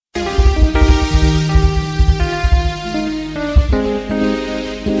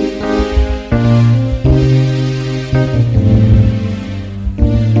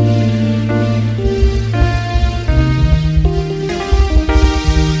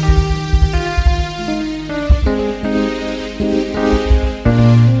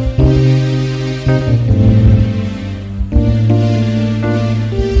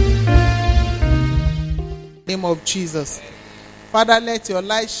of Jesus. Father, let your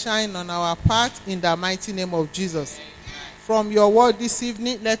light shine on our path in the mighty name of Jesus. From your word this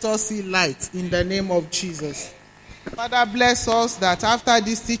evening, let us see light in the name of Jesus. Father, bless us that after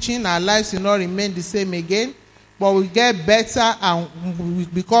this teaching, our lives will not remain the same again, but we get better and we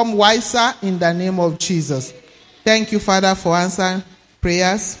become wiser in the name of Jesus. Thank you, Father, for answering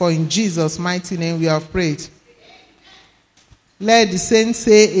prayers, for in Jesus' mighty name we have prayed. Let the saints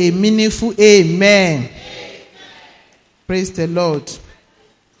say a meaningful amen. Praise the Lord.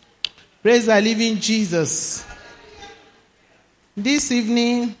 Praise the living Jesus. This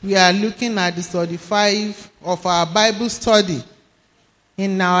evening, we are looking at the study 5 of our Bible study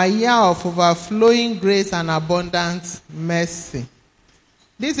in our year of overflowing grace and abundant mercy.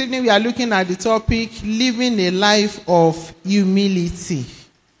 This evening, we are looking at the topic, living a life of humility.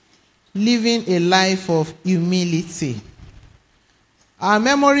 Living a life of humility. Our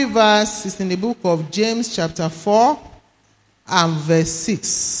memory verse is in the book of James chapter 4 and verse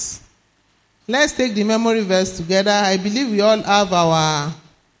 6. Let's take the memory verse together. I believe we all have our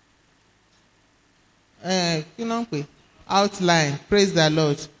outline. Praise the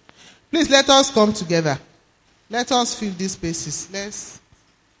Lord. Please let us come together. Let us fill these spaces.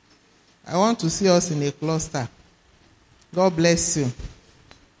 I want to see us in a cluster. God bless you.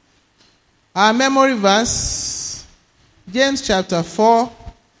 Our memory verse, James chapter 4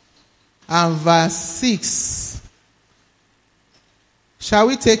 and verse 6. Shall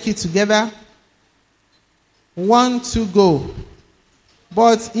we take it together? 1, 2, go.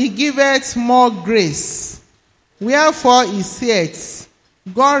 But he giveth more grace. Wherefore he saith,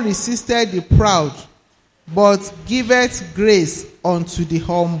 God resisted the proud, but giveth grace unto the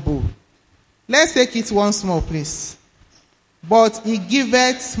humble. Let's take it once more, please. But he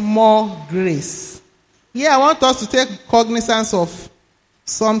giveth more grace. Here I want us to take cognizance of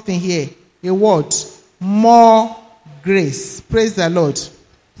something here. A word. More grace. Praise the Lord.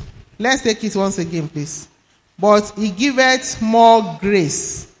 Let's take it once again, please. But he giveth more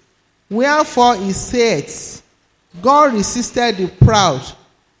grace. Wherefore he saith, God resisted the proud,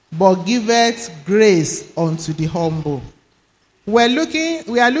 but giveth grace unto the humble. We are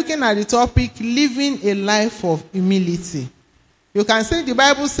looking at the topic, living a life of humility. You can say the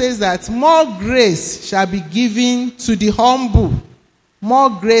Bible says that more grace shall be given to the humble.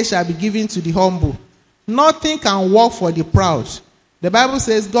 More grace shall be given to the humble. Nothing can work for the proud. The Bible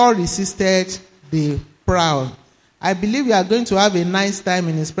says God resisted the proud. I believe we are going to have a nice time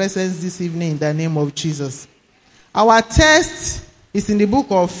in his presence this evening in the name of Jesus. Our text is in the book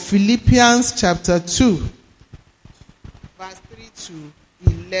of Philippians chapter 2, verse 3 to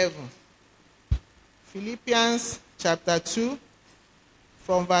 11. Philippians chapter 2,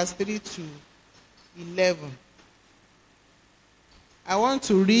 from verse 3 to 11. I want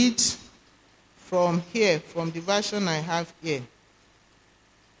to read from here, from the version I have here.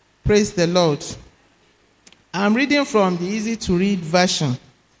 Praise the Lord. I'm reading from the easy-to-read version.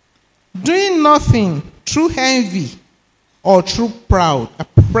 Doing nothing through envy or through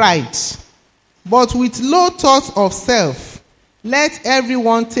pride, but with low thoughts of self, let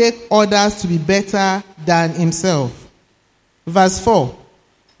everyone take others to be better than himself. Verse 4.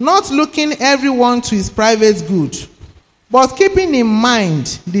 Not looking everyone to his private good, but keeping in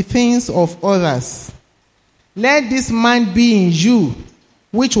mind the things of others. Let this mind be in you,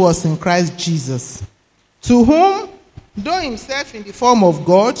 which was in Christ Jesus, to whom, though himself in the form of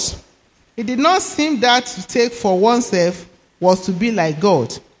God, it did not seem that to take for oneself was to be like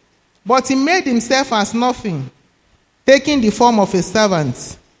God, but he made himself as nothing, taking the form of a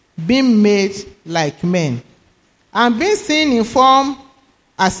servant, being made like men. And being seen in form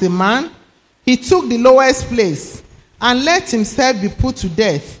as a man, he took the lowest place and let himself be put to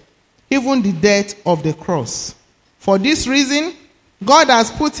death, even the death of the cross. For this reason, God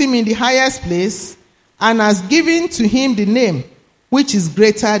has put him in the highest place and has given to him the name which is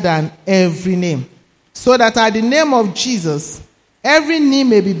greater than every name, so that at the name of Jesus, every knee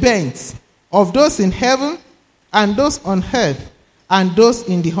may be bent, of those in heaven and those on earth and those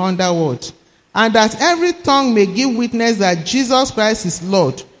in the underworld, and that every tongue may give witness that Jesus Christ is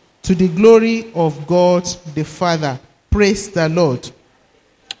Lord, to the glory of God the Father. Praise the Lord.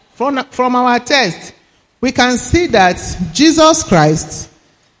 From our text, we can see that Jesus Christ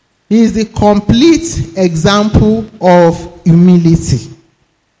is the complete example of humility.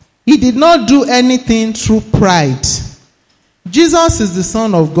 He did not do anything through pride. Jesus is the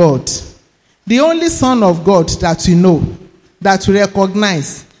Son of God, the only Son of God that we know, that we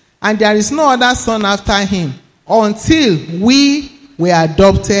recognize, and there is no other son after him until we were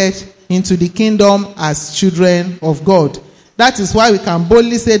adopted into the kingdom as children of God. That is why we can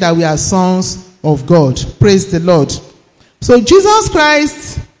boldly say that we are sons of God. Praise the Lord. So Jesus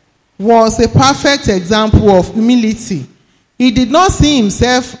Christ was a perfect example of humility. He did not see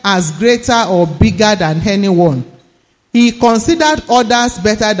himself as greater or bigger than anyone. He considered others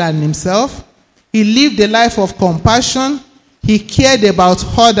better than himself. He lived a life of compassion. He cared about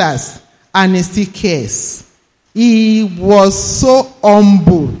others, and he still cares. He was so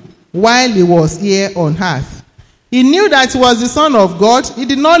humble while he was here on earth. He knew that he was the Son of God. He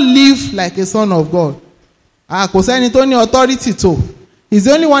did not live like a son of God. Kò sẹ́ni tó ní authority tó. He's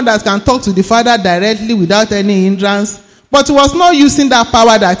the only one that can talk to the Father directly without any hindrance. But he was not using that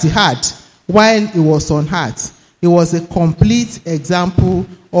power that he had while he was on earth. He was a complete example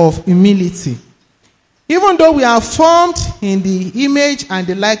of humility. Even though we are formed in the image and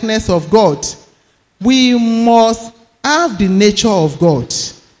the likeness of God, we must have the nature of God.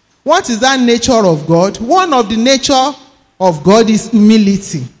 What is that nature of God? One of the nature of God is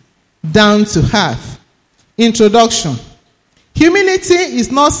humility, down to earth. Introduction. Humility is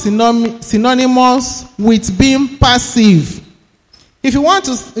not synonymous with being passive. If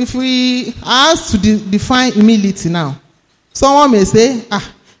we ask to define humility now, someone may say,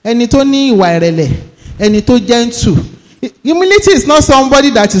 ẹni tó ní ìwà ìrẹ̀lẹ̀, ẹni tó gentle. Humility is not somebody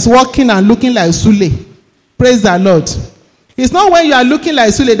that is walking and looking like Sule. Praise the Lord. It's not when you are looking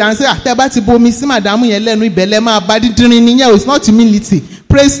like Sule and say, tẹ́ bá ti bomi sí màdámù yẹn lẹ́nu ibẹ̀lẹ̀ máa bá dídírin níyẹn. It's not humility.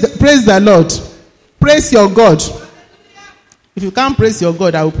 Praise the Lord. Praise your God. If you can't praise your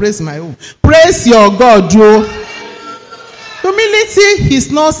God, I will praise my own. Praise your God, Joe. Humility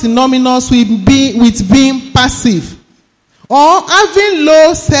is not synonymous with being passive or having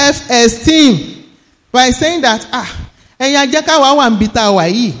low self-esteem by saying that,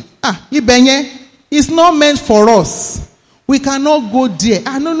 it's not meant for us. We cannot go there.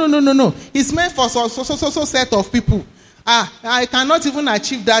 No. It's meant for so set of people. I cannot even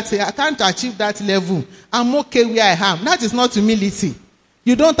achieve that. I can't achieve that level. I'm okay where I am. That is not humility.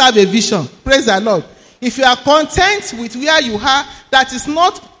 You don't have a vision. Praise the Lord. If you are content with where you are, that is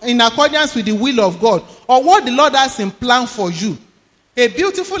not in accordance with the will of God or what the Lord has in plan for you. A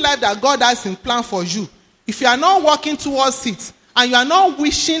beautiful life that God has in plan for you. If you are not working towards it and you are not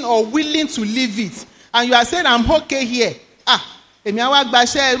wishing or willing to live it and you are saying, I'm okay here. I'm very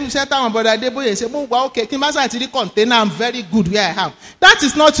good where I am. That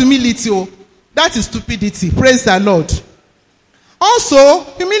is not humility. That is stupidity. Praise the Lord. Also,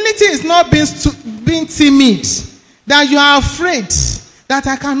 humility is not being timid. That you are afraid that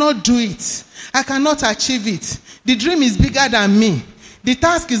I cannot do it. I cannot achieve it. The dream is bigger than me. The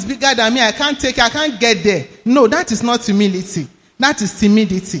task is bigger than me. I can't get there. No, that is not humility. That is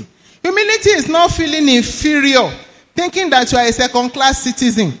timidity. Humility is not feeling inferior. Thinking that you are a second-class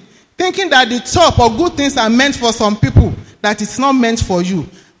citizen. Thinking that the top or good things are meant for some people. That it's not meant for you.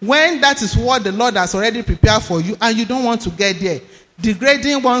 When that is what the Lord has already prepared for you and you don't want to get there.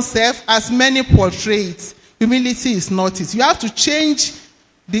 Degrading oneself as many portray it. Humility is not it. You have to change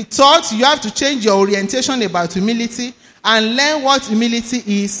the thought. You have to change your orientation about humility and learn what humility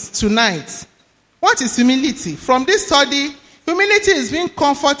is tonight. What is humility? From this study, humility is being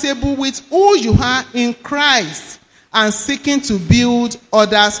comfortable with who you are in Christ and seeking to build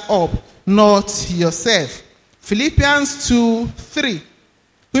others up, not yourself. Philippians 2:3.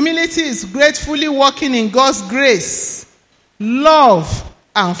 Humility is gratefully walking in God's grace, love,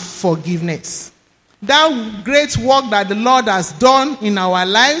 and forgiveness. That great work that the Lord has done in our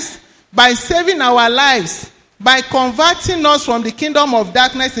lives, by saving our lives, by converting us from the kingdom of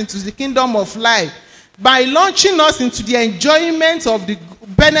darkness into the kingdom of light, by launching us into the enjoyment of the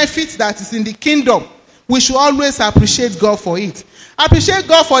benefits that is in the kingdom, we should always appreciate God for it. Appreciate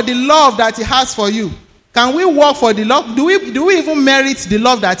God for the love that He has for you. Can we work for the love? Do we even merit the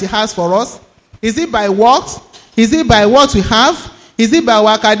love that He has for us? Is it by works? Is it by what we have? Is it by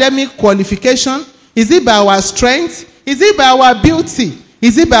our academic qualification? Is it by our strength? Is it by our beauty?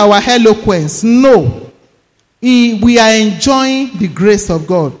 Is it by our eloquence? No. We are enjoying the grace of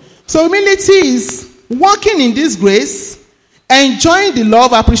God. So humility is walking in this grace, enjoying the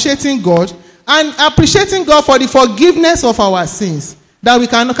love, appreciating God, and appreciating God for the forgiveness of our sins. That we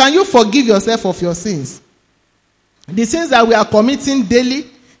can you forgive yourself of your sins? The sins that we are committing daily,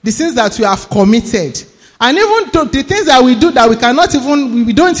 the sins that we have committed. And even the things that we do that we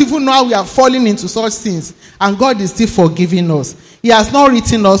don't even know how we are falling into such sins. And God is still forgiving us. He has not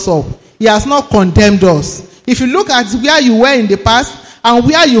written us up. He has not condemned us. If you look at where you were in the past and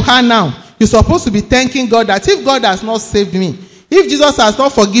where you are now, you're supposed to be thanking God that if God has not saved me, if Jesus has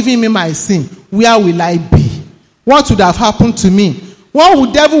not forgiven me my sin, where will I be? What would have happened to me? What would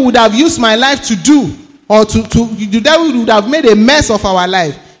the devil would have used my life to do? Or the devil would have made a mess of our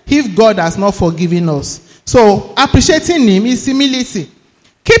life if God has not forgiven us. So appreciating him is humility.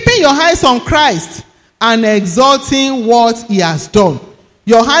 Keeping your eyes on Christ and exalting what he has done.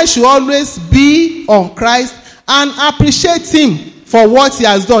 Your eyes should always be on Christ and appreciate him for what he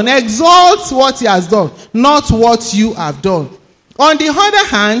has done. Exalt what he has done, not what you have done. On the other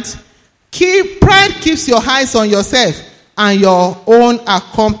hand, pride keeps your eyes on yourself and your own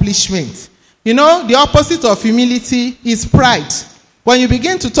accomplishment. You know, the opposite of humility is pride. When you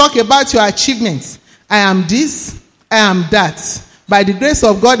begin to talk about your achievements, I am this, I am that. By the grace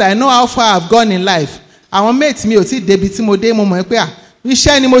of God, I know how far I've gone in life. Àwọn mates mi ò tí débi tí mo dé mo mọ̀ pé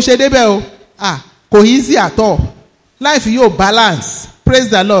iṣẹ́ ni mo ṣe débẹ̀ o. Kò easy at all. Life yóò balance. Praise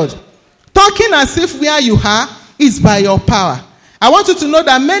the Lord. Talking as if where you are is by your power. I want you to know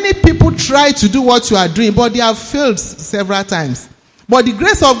that many people try to do what you are doing, but they have failed several times. But the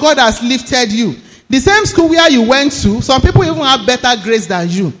grace of God has lifted you. The same school where you went to, some people even have better grades than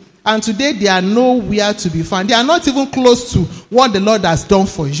you. And today they are nowhere to be found. They are not even close to what the Lord has done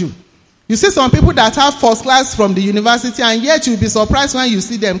for you. You see some people that have first class from the university, and yet you'll be surprised when you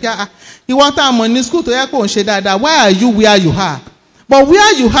see them. You want money school to why are you where you are? But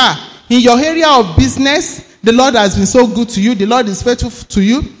where you are, in your area of business, the Lord has been so good to you. The Lord is faithful to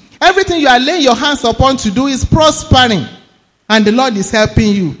you. Everything you are laying your hands upon to do is prospering. And the Lord is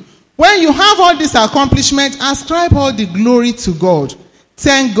helping you. When you have all this accomplishment, ascribe all the glory to God.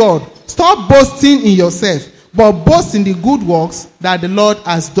 Thank God. Stop boasting in yourself, but boast in the good works that the Lord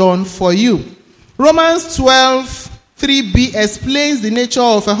has done for you. Romans 12:3b explains the nature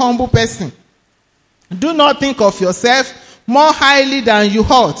of a humble person. Do not think of yourself more highly than you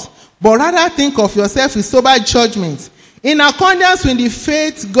ought, but rather think of yourself with sober judgment, in accordance with the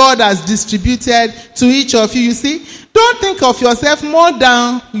faith God has distributed to each of you. You see, don't think of yourself more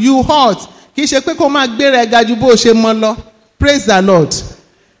than you ought. Praise the Lord.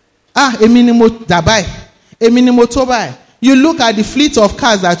 You look at the fleet of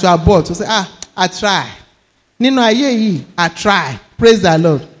cars that you have bought. You say, I try. I try. Praise the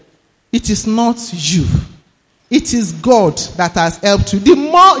Lord. It is not you. It is God that has helped you.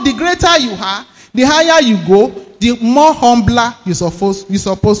 The greater you are, the higher you go, the more humbler you're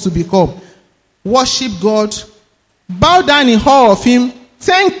supposed to become. Worship God. Bow down in awe of him.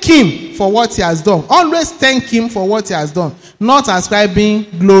 Thank him for what he has done. Always thank him for what he has done. Not ascribing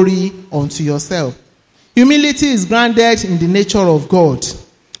glory unto yourself. Humility is grounded in the nature of God.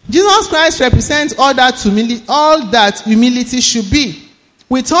 Jesus Christ represents all that humility should be.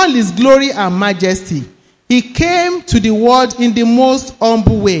 With all his glory and majesty, he came to the world in the most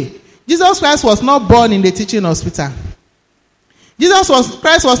humble way. Jesus Christ was not born in the teaching hospital.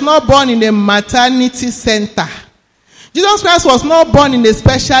 Christ was not born in a maternity center. Jesus Christ was not born in a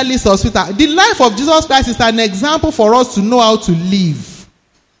specialist hospital. The life of Jesus Christ is an example for us to know how to live.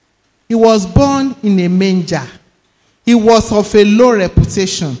 He was born in a manger. He was of a low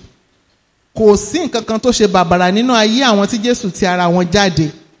reputation. Kò sí nǹkan kan tó ṣe bàbàrà nínú ayé àwọn tí Jésù ti ara wọn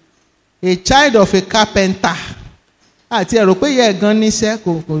jáde. A child of a carpenter. Àti ẹ̀rọ pé yẹ gan níṣẹ́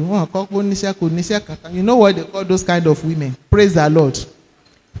kò wọ́n kọ́ pé níṣẹ́ kò níṣẹ́ kankan. You know what they call those kind of women. Praise the Lord.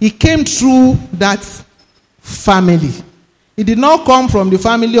 He came through that family. He did not come from the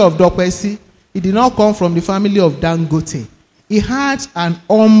family of Dopesi. He did not come from the family of Dangote. He had an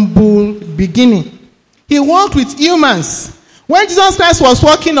humble beginning. He worked with humans. When Jesus Christ was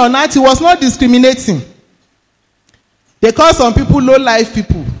walking on earth, he was not discriminating. They call some people low-life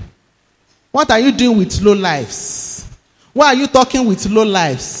people. What are you doing with low lives? Why are you talking with low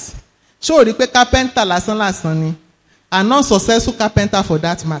lives? Show the carpenter lasan and non-successful carpenter for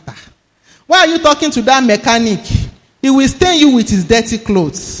that matter. Why are you talking to that mechanic? He will stain you with his dirty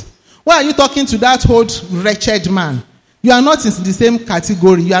clothes. Why are you talking to that old wretched man? You are not in the same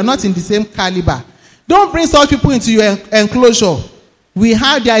category. You are not in the same caliber. Don't bring such people into your enclosure.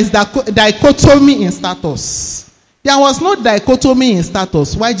 There is dichotomy in status. There was no dichotomy in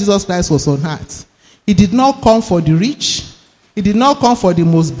status while Jesus Christ was on earth. He did not come for the rich. He did not come for the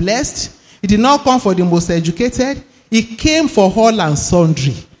most blessed. He did not come for the most educated. He came for all and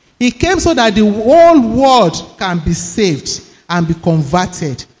sundry. He came so that the whole world can be saved and be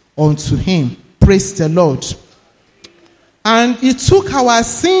converted unto him. Praise the Lord. And he took our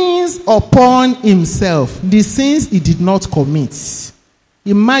sins upon himself. The sins he did not commit.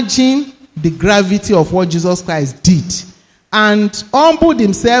 Imagine the gravity of what Jesus Christ did. And humbled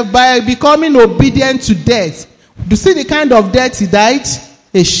himself by becoming obedient to death. You see the kind of death he died?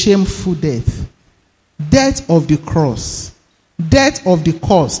 A shameful death. Death of the cross. Death of the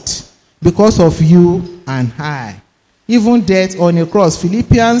cost. Because of you and I. Even death on a cross.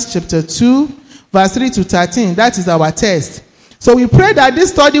 Philippians chapter 2, verse 3 to 13. That is our text. So we pray that this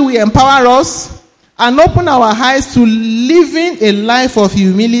study will empower us and open our eyes to living a life of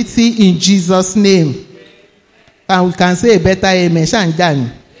humility in Jesus' name. And we can say a better amen.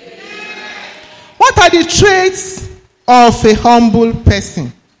 Shanjan. What are the traits of a humble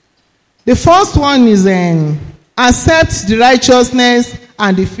person? The first one is accept the righteousness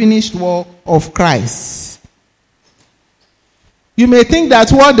and the finished work of Christ. You may think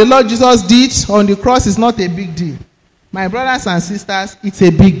that what the Lord Jesus did on the cross is not a big deal. My brothers and sisters, it's a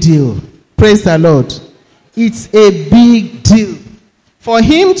big deal. Praise the Lord. It's a big deal. For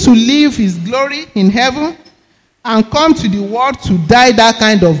him to live his glory in heaven and come to the world to die that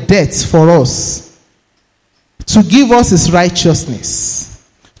kind of death for us, to give us his righteousness,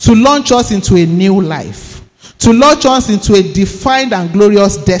 to launch us into a new life, to launch us into a defined and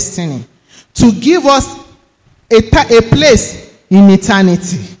glorious destiny, to give us a place in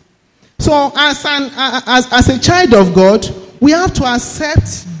eternity. So as a child of God, we have to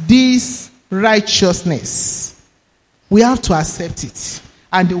accept this righteousness. We have to accept it.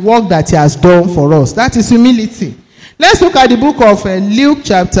 And the work that he has done for us. That is humility. Let's look at the book of Luke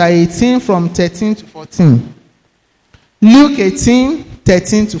chapter 18 from 13 to 14. Luke 18,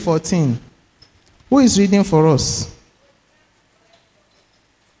 13 to 14. Who is reading for us?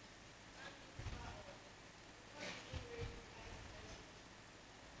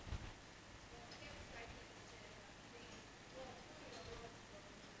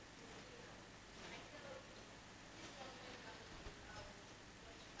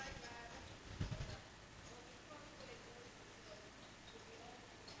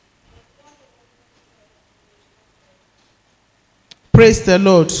 Praise the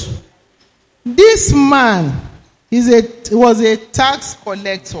Lord. This man was a tax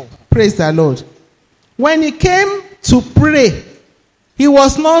collector. Praise the Lord. When he came to pray, he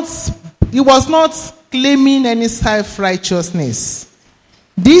was not claiming any self-righteousness.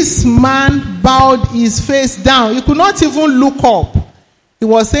 This man bowed his face down. He could not even look up. He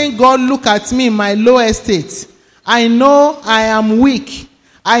was saying, God, look at me in my low estate. I know I am weak.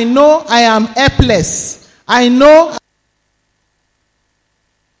 I know I am helpless. I know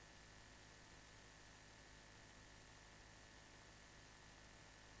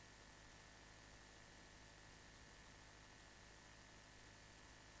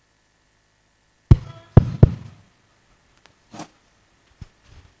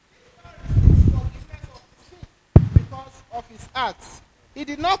acts. He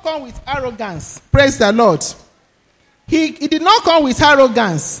did not come with arrogance. Praise the Lord. He did not come with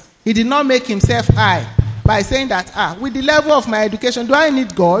arrogance. He did not make himself high by saying that, with the level of my education, do I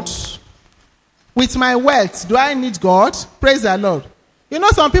need God? With my wealth, do I need God? Praise the Lord. You know,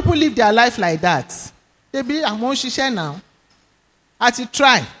 some people live their life like that. They believe, I won't share now. At it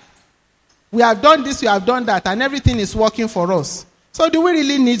try. We have done this, we have done that, and everything is working for us. So do we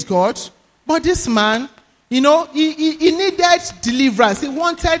really need God? But this man, you know, he needed deliverance. He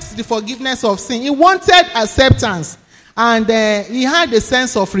wanted the forgiveness of sin. He wanted acceptance. And he had a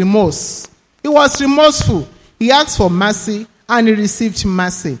sense of remorse. He was remorseful. He asked for mercy and he received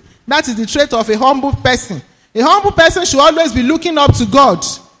mercy. That is the trait of a humble person. A humble person should always be looking up to God,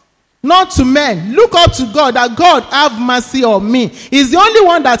 not to men. Look up to God, that God have mercy on me. He's the only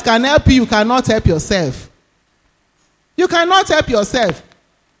one that can help you. You cannot help yourself. You cannot help yourself.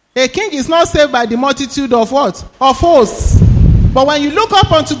 A king is not saved by the multitude of what? Of hosts. But when you look up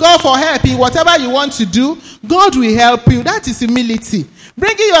unto God for help in whatever you want to do, God will help you. That is humility.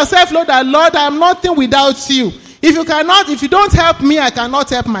 Bringing yourself low that, Lord, I am nothing without you. If you don't help me, I cannot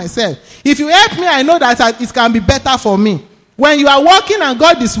help myself. If you help me, I know that it can be better for me. When you are walking and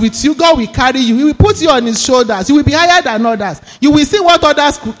God is with you, God will carry you. He will put you on his shoulders. You will be higher than others. You will see what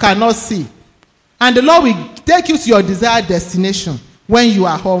others cannot see. And the Lord will take you to your desired destination when you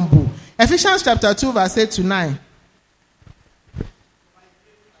are humble. Ephesians chapter 2 verse 8 to 9.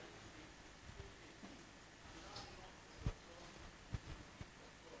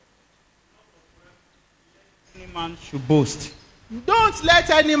 Any man should boast. Don't let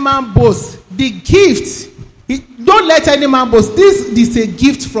any man boast. The gift. Don't let any man boast. This is a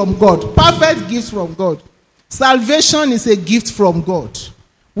gift from God. Perfect gift from God. Salvation is a gift from God.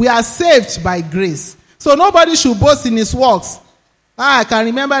 We are saved by grace. So nobody should boast in his works. I can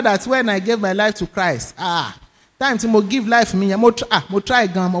remember that when I gave my life to Christ. Time to give life to me. I'm try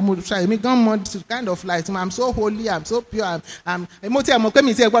kind of life. I'm so holy. I'm so pure. I'm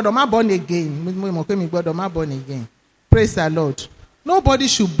born again. Praise the Lord. Nobody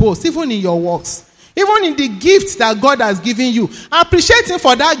should boast, even in your works. Even in the gift that God has given you. Appreciate him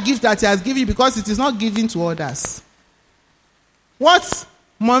for that gift that he has given you, because it is not given to others. What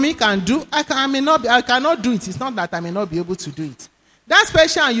mommy can do, I cannot do it. It's not that I may not be able to do it. That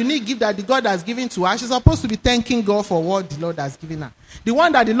special and unique gift that the God has given to her, she's supposed to be thanking God for what the Lord has given her. The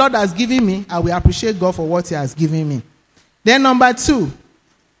one that the Lord has given me, I will appreciate God for what he has given me. Then number 2,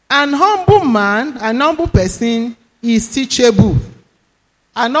 an humble man, an humble person is teachable.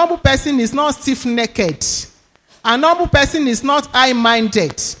 An humble person is not stiff-necked. An humble person is not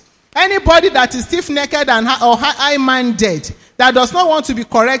high-minded. Anybody that is stiff-necked or high-minded, that does not want to be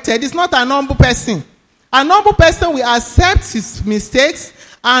corrected, is not an humble person. An humble person will accept his mistakes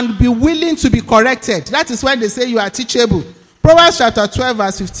and be willing to be corrected. That is when they say you are teachable. Proverbs chapter 12,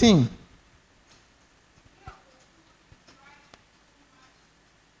 verse 15.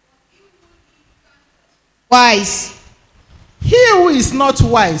 Wise. He who is not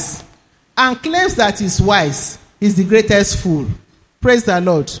wise and claims that he is wise is the greatest fool. Praise the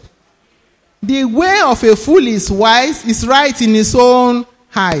Lord. The way of a fool is wise, is right in his own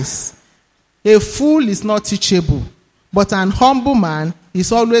eyes. A fool is not teachable, but an humble man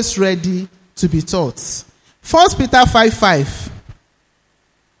is always ready to be taught. 1 Peter 5:5.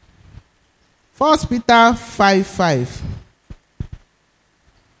 1 Peter 5:5.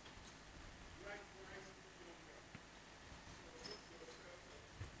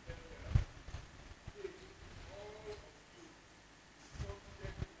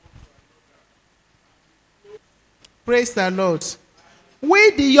 Praise the Lord.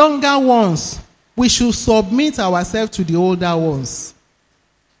 We, the younger ones, we should submit ourselves to the older ones.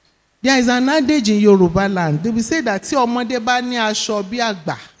 There is an adage in Yoruba land. They will say that tí ọmọdé bá ní aṣọ bí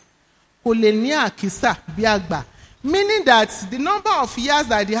àgbà, kò lè ní àkísà bí àgbà. Meaning that the number of years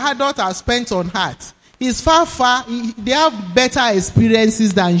that the adult has spent on earth is far, they have better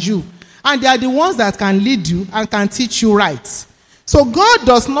experiences than you. And they are the ones that can lead you and can teach you right. So God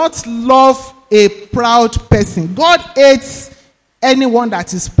does not love a proud person. God hates anyone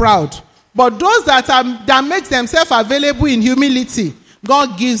that is proud. But those that make themselves available in humility,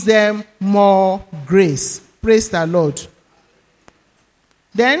 God gives them more grace. Praise the Lord.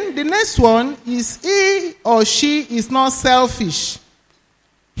 Then the next one is he or she is not selfish.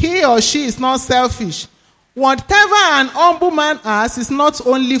 He or she is not selfish. Whatever an humble man has is not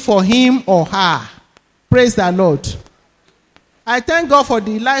only for him or her. Praise the Lord. I thank God for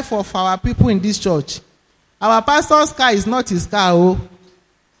the life of our people in this church. Our pastor's car is not his car.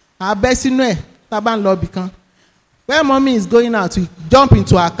 Our bestinue, taban lobby. When mommy is going out, we jump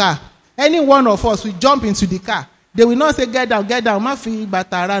into our car. Any one of us, we jump into the car. They will not say, get down, get down. I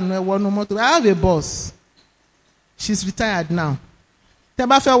have a boss. She's retired now.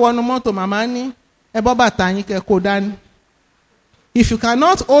 If you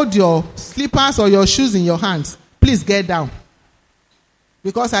cannot hold your slippers or your shoes in your hands, please get down.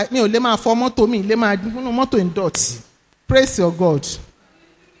 Because praise your God.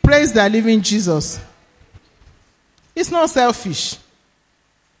 Praise the living Jesus. It's not selfish.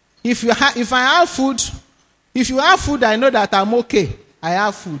 If I have food, if you have food, I know that I'm okay. I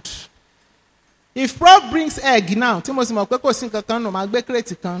have food. If Prof brings egg now, no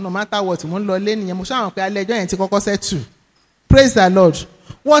matter what, praise the Lord.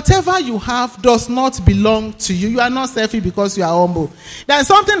 Whatever you have does not belong to you. You are not selfish because you are humble. There's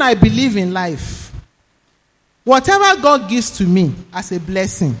something I believe in life. Whatever God gives to me as a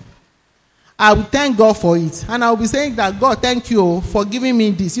blessing, I will thank God for it. And I will be saying that, God, thank you for giving me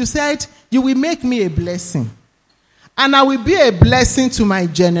this. You said you will make me a blessing. And I will be a blessing to my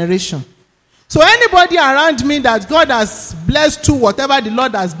generation. So anybody around me that God has blessed to whatever the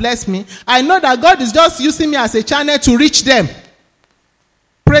Lord has blessed me, I know that God is just using me as a channel to reach them.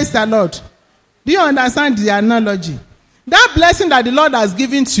 Praise the Lord. Do you understand the analogy? That blessing that the Lord has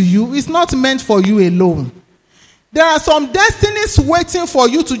given to you is not meant for you alone. There are some destinies waiting for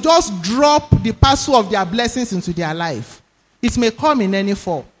you to just drop the parcel of their blessings into their life. It may come in any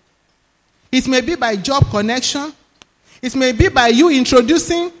form. It may be by job connection. It may be by you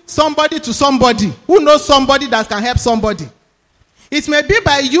introducing somebody to somebody who knows somebody that can help somebody. It may be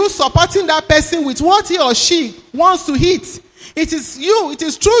by you supporting that person with what he or she wants to eat. It is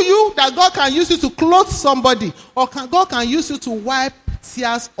through you that God can use you to clothe somebody, or God can use you to wipe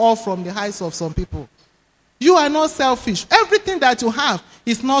tears off from the eyes of some people. You are not selfish. Everything that you have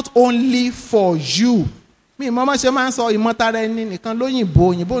is not only for you. Me, Mama Sheman saw immortality, can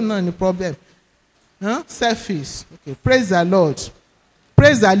loyinbo no problem. Selfish. Okay, praise the Lord.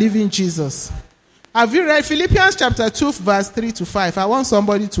 Praise the living Jesus. Have you read Philippians chapter 2, verse 3 to 5? I want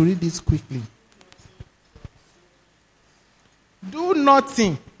somebody to read this quickly. Do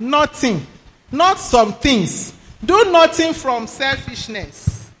nothing, not some things. Do nothing from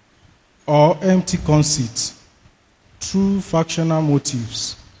selfishness or empty conceit, through factional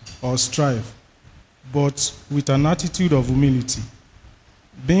motives or strife, but with an attitude of humility.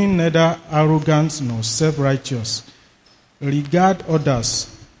 Being neither arrogant nor self-righteous, regard others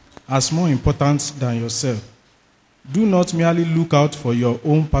as more important than yourself. Do not merely look out for your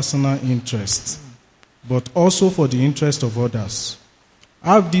own personal interests, but also for the interest of others.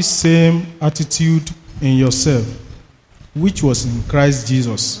 Have this same attitude in yourself, which was in Christ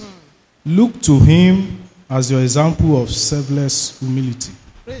Jesus. Look to him as your example of selfless humility.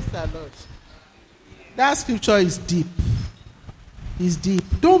 Praise the Lord. That scripture is deep. It's deep.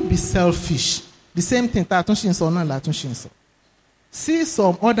 Don't be selfish. The same thing. See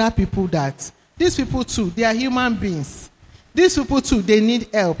some other people that, these people too, they are human beings. These people too, they need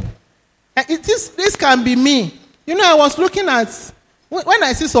help. And this can be me. You know, I was looking at, when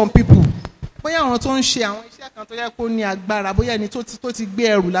I see some people, bóyá àwọn tó ń ṣe àwọn iṣẹ́ kan tó yẹ kó ní agbára, bóyá ẹni tó ti gbé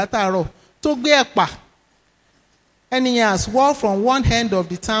ẹrù látàárọ̀, tó gbé ẹ̀pà. Ẹni yẹn has walked from one end of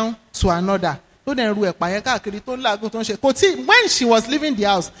the town to another. Tó dẹ̀ ń ru ẹ̀pà yẹn káàkiri tó ń làágùn tó ń ṣe. Kò tí, when she was leaving the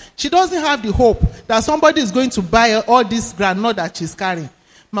house, she doesn't have the hope that somebody is going to buy all this groundnut that she's carrying.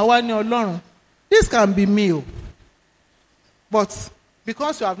 Màá wá ní Ọlọ́run, this can be me o. But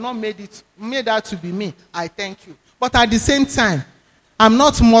because you have not made that to be me, I thank you. But at the same time, I'm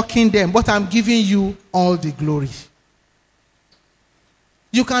not mocking them, but I'm giving you all the glory.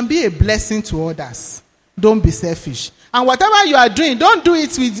 You can be a blessing to others. Don't be selfish. And whatever you are doing, don't do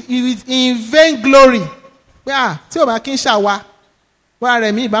it with in vain glory. Yeah, tí o bá kí n ṣàwá, wá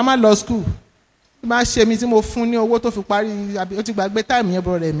rẹ̀ mí ìbá má lọ school. Tí bá ṣe mi tí mo fún ní owó tó fi parí, ó ti gbàgbé time yẹn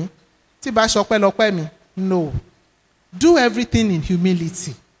bọ̀ rẹ̀ mí. Tí bá ṣọpẹ́ lọ́pẹ́ mi. No. Do everything in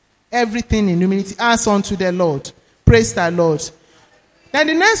humility. Everything in humility. Ask unto the Lord. Praise the Lord. Then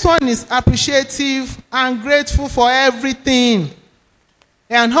the next one is appreciative and grateful for everything.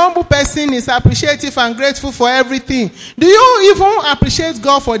 An humble person is appreciative and grateful for everything. Do you even appreciate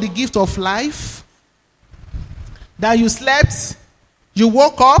God for the gift of life? That you slept, you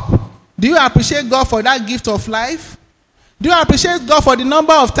woke up? Do you appreciate God for that gift of life? Do you appreciate God for the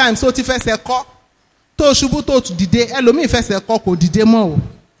number of times tó ti fẹsẹ̀ kọ́? Tó ṣubú tó dìde, ẹlòmíì fẹsẹ̀ kọ́ kò dìde mọ́ o.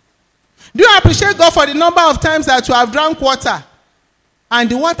 Do you appreciate God for the number of times that you have drank water and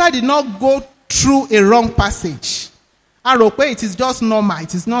the water did not go through a wrong passage? I rò pé it is just normal.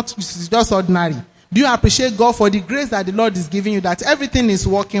 It is just ordinary. Do you appreciate God for the grace that the Lord is giving you, that everything is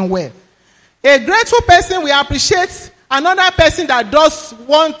working well? A grateful person will appreciate another person that does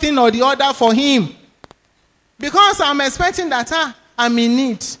one thing or the other for him. Because I'm expecting that I'm in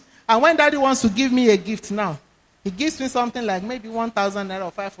need. And when daddy wants to give me a gift now, he gives me something like maybe 1,000 naira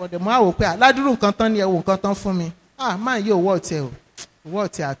or 500. Mo á wò pé aládùúrù nǹkan tán ni ẹ wò nǹkan tán fún mi. Man, yóò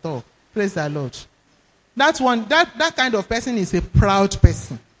wọ́ọ̀tì at all. Praise the Lord. That kind of person is a proud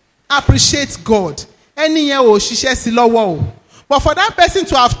person. Appreciate God. Ẹni yẹn ò ṣiṣẹ́ sí lọ́wọ́ o. But for that person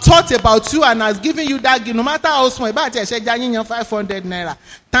to have thought about you and has given you that gift, no matter how small, ìbá àti ẹ̀ṣẹ̀ já yíyan 500 naira,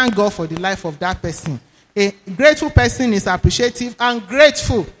 thank God for the life of that person. A grateful person is appreciative and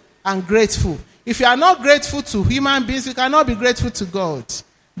grateful. If you are not grateful to human beings, you cannot be grateful to God.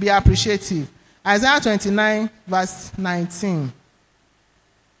 Be appreciative. Isaiah 29 verse 19.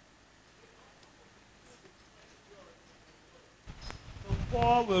 The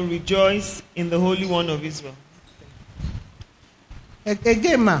poor will rejoice in the Holy One of Israel.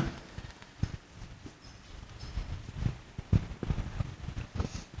 Again, ma.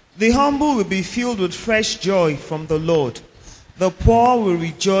 The humble will be filled with fresh joy from the Lord. The poor will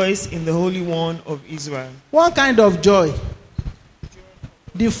rejoice in the Holy One of Israel. What kind of joy?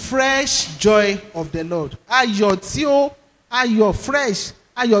 The fresh joy of the Lord. Ayọ̀ tí ó ayọ̀ fresh.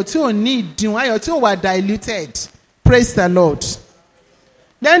 Ayọ̀ tí ò ní ìdíwọ̀n. Ayọ̀ tí ò wà diluted. Praise the Lord.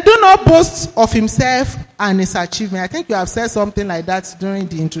 Then do not boast of himself and his achievement. I think you have said something like that during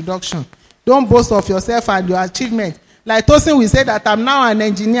the introduction. Don't boast of yourself and your achievement. Like Tosin will say that I'm now an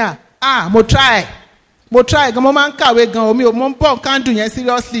engineer. Mo try. Mo máa ń kàwé gan omi mo ń bọ̀ candle yẹn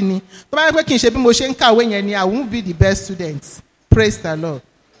seriously ni. Tó bá yẹ pé kì í ṣe bí mo ṣe ń kàwé yẹn ni I won't be the best student. Praise the Lord.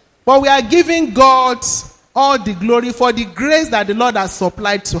 But we are giving God all the glory for the grace that the Lord has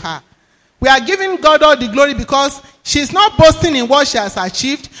supplied to her. We are giving God all the glory because she's not boasting in what she has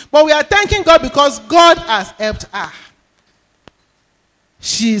achieved, but we are thanking God because God has helped her.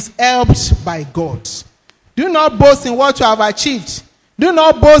 She is helped by God. Do not boast in what you have achieved. Do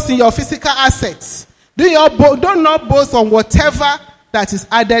not boast in your physical assets. Do not boast on whatever that is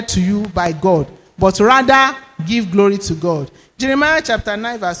added to you by God, but rather give glory to God. Jeremiah chapter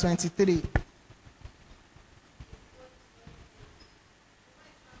 9 verse 23.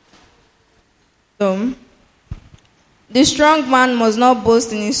 The strong man must not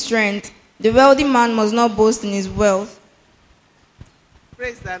boast in his strength, The wealthy man must not boast in his wealth.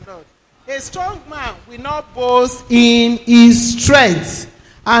 Praise the Lord. A strong man will not boast in his strength.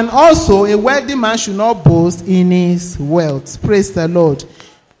 And also, a wealthy man should not boast in his wealth. Praise the Lord.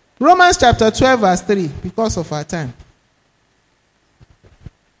 Romans chapter 12, verse 3, because of our time.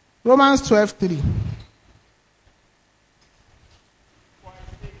 Romans 12:3.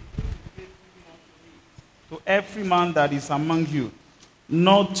 To every man that is among you,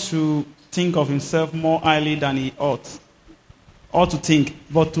 not to think of himself more highly than he ought to think,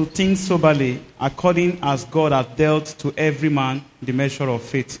 but to think soberly, according as God hath dealt to every man the measure of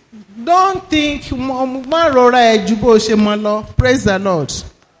faith. Don't think, má rora ẹ ju bó ṣe mọ lọ. Praise the Lord.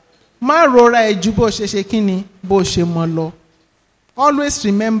 Má rora ẹ ju bó ṣe ṣe kíni bó ṣe mọ lọ. Always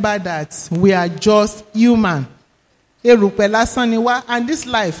remember that we are just human. Erùpẹ̀ lásán ni wá, and this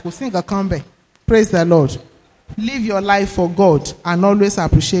life kò sí nǹkan kan bẹ̀. Praise the Lord. Live your life for God and always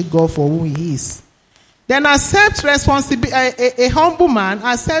appreciate God for who He is. Then accept responsibility. A humble man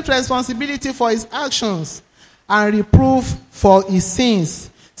accept responsibility for his actions and reproof for his sins.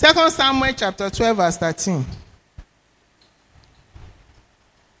 2 Samuel chapter 12, verse 13.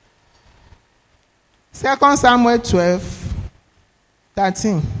 2 Samuel 12,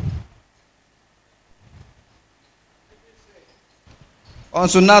 13.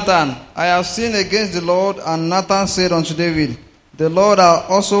 Unto Nathan, I have sinned against the Lord, and Nathan said unto David, the Lord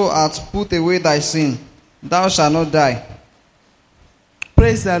also hath put away thy sin. Thou shalt not die.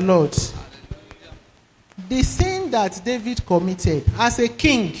 Praise the Lord. The sin that David committed as a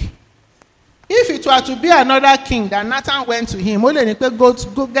king, if it were to be another king that Nathan went to him, only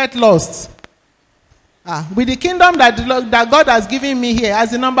go get lost. With the kingdom that God has given me here, as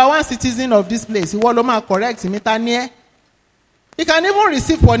the number one citizen of this place, he will correct him. He can even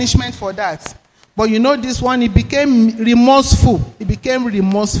receive punishment for that. But you know this one, he became remorseful.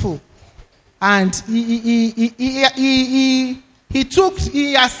 And he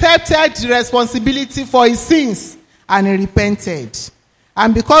accepted the responsibility for his sins and he repented.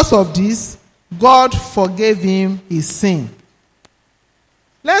 And because of this, God forgave him his sin.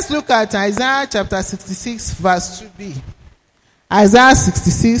 Let's look at Isaiah chapter 66, verse 2b. Isaiah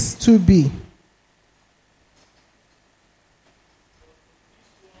 66, 2b.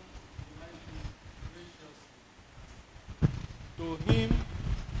 To him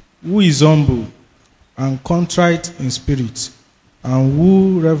who is humble and contrite in spirit, and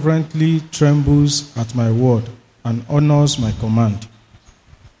who reverently trembles at my word and honors my command.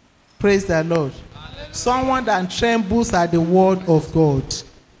 Praise the Lord. Someone that trembles at the word of God.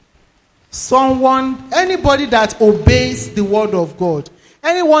 Anybody that obeys the word of God.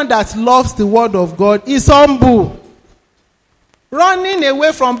 Anyone that loves the word of God is humble. Running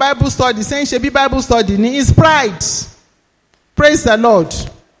away from Bible study, saying shebi Bible study is pride. Praise the Lord.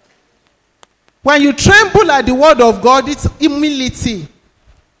 When you tremble at the word of God, it's humility.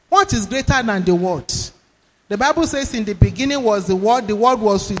 What is greater than the word? The Bible says in the beginning was the word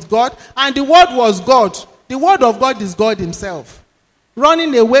was with God, and the word was God. The word of God is God himself.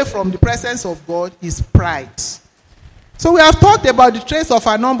 Running away from the presence of God is pride. So we have talked about the traits of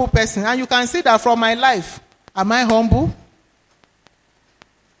an humble person, and you can see that from my life. Am I humble?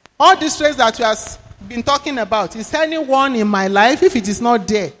 All these traits that we have been talking about, is anyone in my life, if it is not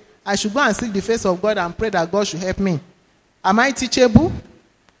there, I should go and seek the face of God and pray that God should help me. Am I teachable?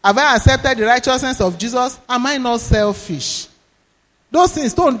 Have I accepted the righteousness of Jesus? Am I not selfish? Those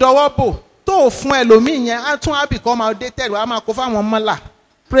things don't double. I become outdated.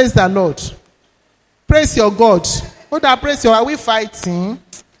 Praise the Lord. Praise your God. Are we fighting?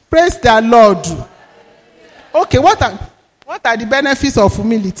 Praise the Lord. Okay, what are the benefits of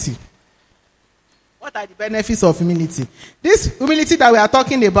humility? What are the benefits of humility? This humility that we are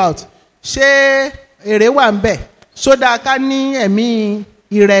talking about, ṣé èrè wà ńbẹ̀? Ṣódà ká ní ẹ̀mí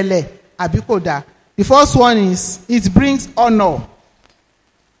ìrẹ̀lẹ̀ àbí kò dáa? The first one is it brings honor.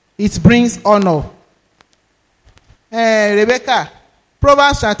 It brings honor. Rebecca,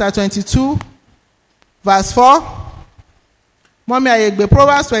 Proverbs chapter 22, verse 4. Mommy Ayegbe,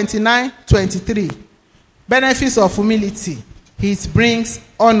 Proverbs 29, 23. Benefits of humility. It brings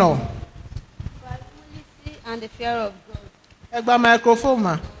honor. And the fear of God. Egba microphone,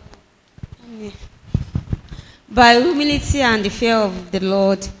 ma. By humility and the fear of the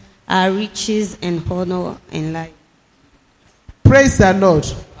Lord are riches and honor in life. Praise the Lord.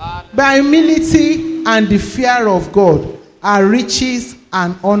 By humility and the fear of God are riches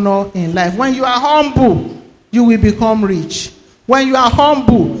and honor in life. When you are humble, you will become rich. When you are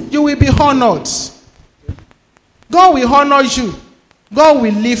humble, you will be honored. God will honor you. God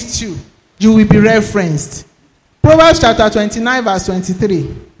will lift you. You will be referenced. Proverbs chapter 29, verse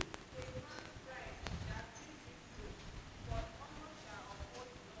 23.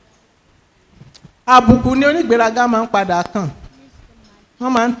 Àbùkù ni onígbéraga máa ń padà kàn.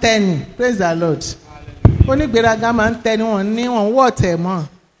 Wọ́n máa ń tẹ́ni. Praise the Lord. Onígbéraga máa ń tẹ́ni wọn ní wọn wọ́ ọ̀tẹ̀ mọ́.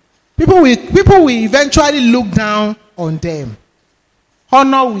 People will eventually look down on them.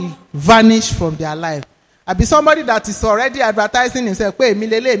 Honor will vanish from their life. Àbí somebody that is already advertising himself pé èmi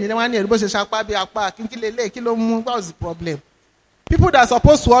lélẹ̀ èmi ni wọ́n á ní èrè bó ṣe ṣapá bí apá kí lélẹ̀ kí ló mú what's the problem? People that are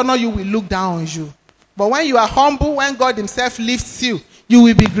supposed to honor you will look down on you. But when you are humble, when God himself lifts you, you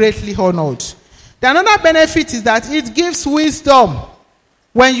will be greatly honored. The another benefit is that it gives wisdom.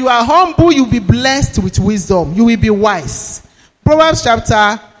 When you are humble, you will be blessed with wisdom. You will be wise. Proverbs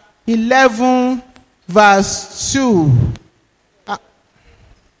chapter 11 verse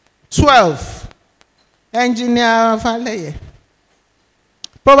 12. Engineer Valeye.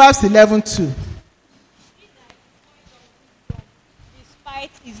 Proverbs 11:2.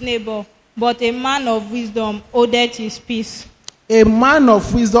 Despite his neighbor, but a man of wisdom holdeth his peace. A man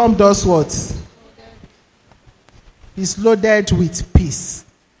of wisdom does what? Is loaded with peace.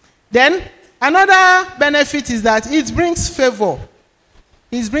 Then another benefit is that it brings favor.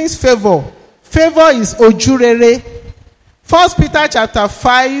 It brings favor. Favor is ojurere. 1 Peter chapter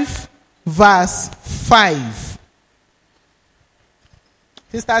 5 verse 5.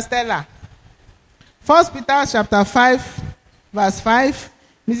 Sister Stella. 1 Peter chapter 5 verse 5.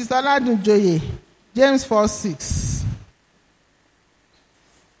 Mrs. Oladunjoye. James 4:6.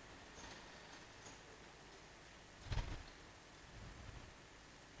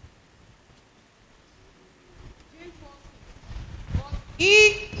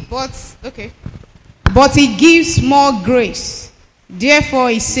 But he gives more grace. Therefore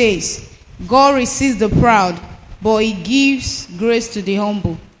he says, God resists the proud, but he gives grace to the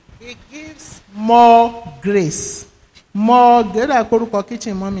humble. He gives more grace. More grace.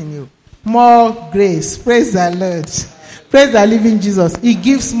 More grace. Praise the Lord. Praise the living Jesus. He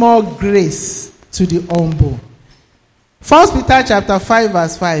gives more grace to the humble. 1 Peter chapter 5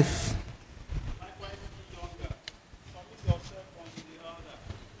 verse 5.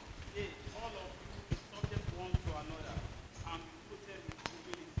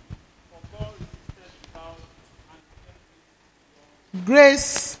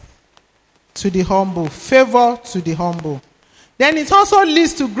 Grace to the humble, favor to the humble. Then it also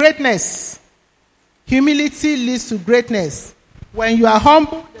leads to greatness. Humility leads to greatness. When you are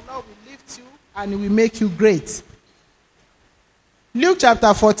humble, the Lord will lift you and he will make you great. Luke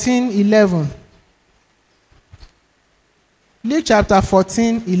chapter 14:11. Luke chapter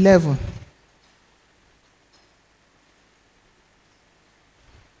 14:11.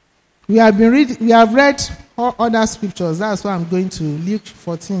 We have read all other scriptures. That's why I'm going to Luke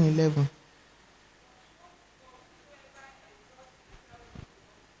 14:11.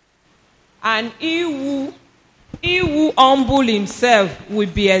 And he who humble himself will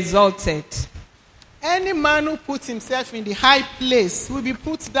be exalted. Any man who puts himself in the high place will be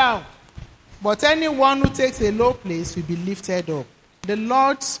put down. But anyone who takes a low place will be lifted up. The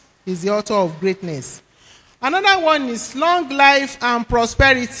Lord is the author of greatness. Another one is long life and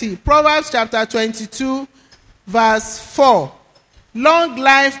prosperity. Proverbs chapter 22 verse 4. Long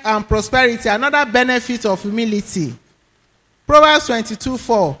life and prosperity. Another benefit of humility. Proverbs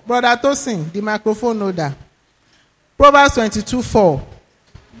 22:4. Brother Tosin, the microphone holder. Proverbs 22:4.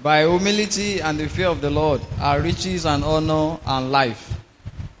 By humility and the fear of the Lord are riches and honor and life.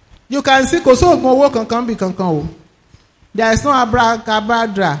 You can see there is no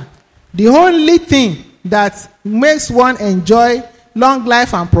abracadabra. The only thing that makes one enjoy long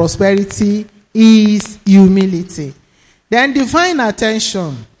life and prosperity is humility. Then divine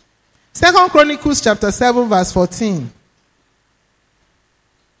attention. 2 Chronicles chapter 7 verse 14.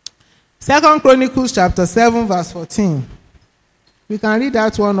 2 Chronicles chapter 7 verse 14. We can read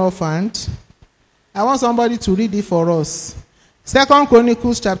that one offhand. I want somebody to read it for us. 2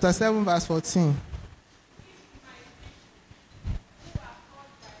 Chronicles chapter 7 verse 14.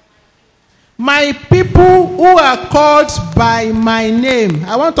 My people who are called by my name.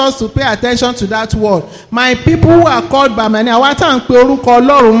 I want us to pay attention to that word. My people who are called by my name.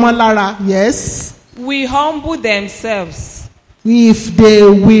 Yes. We humble themselves. If they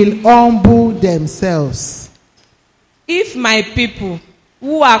will humble themselves. If my people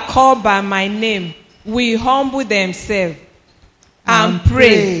who are called by my name will humble themselves and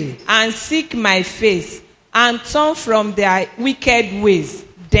pray and seek my face and turn from their wicked ways,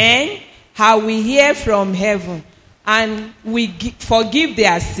 then I will hear from heaven and we forgive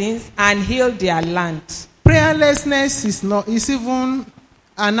their sins and heal their land. Prayerlessness is even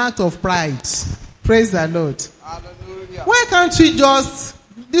an act of pride. Praise the Lord. Hallelujah. Why can't we just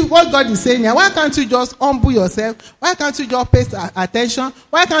This is what God is saying here. Why can't you just humble yourself? Why can't you just pay attention?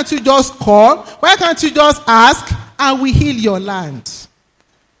 Why can't you just call? Why can't you just ask? And we heal your land.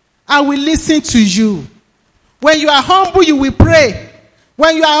 And we listen to you. When you are humble, you will pray.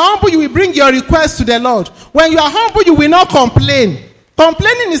 When you are humble, you will bring your request to the Lord. When you are humble, you will not complain.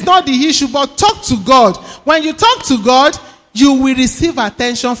 Complaining is not the issue, but talk to God. When you talk to God, you will receive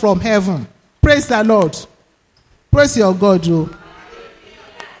attention from heaven. Praise the Lord. Praise your God, Joe.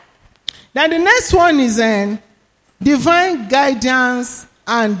 Then the next one is divine guidance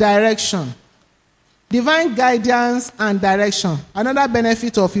and direction. Divine guidance and direction. Another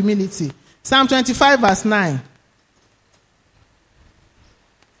benefit of humility. Psalm 25 verse 9.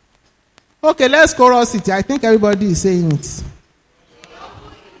 Okay, let's chorus it. I think everybody is saying it.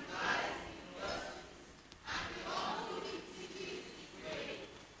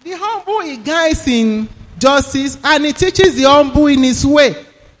 The humble, he guides in justice, and he teaches the humble in his way.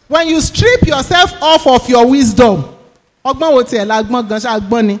 When you strip yourself off of your wisdom, praise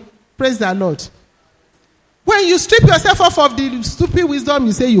the Lord. When you strip yourself off of the stupid wisdom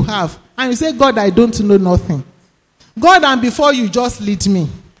you say you have, and you say, God, I don't know nothing. God, and before you just lead me.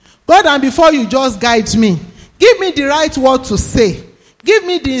 God, and before you just guide me. Give me the right word to say. Give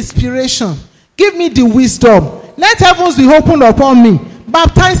me the inspiration. Give me the wisdom. Let heavens be opened upon me.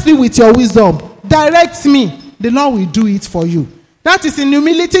 Baptize me with your wisdom. Direct me. The Lord will do it for you. That is in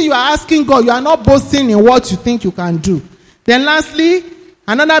humility you are asking God. You are not boasting in what you think you can do. Then lastly,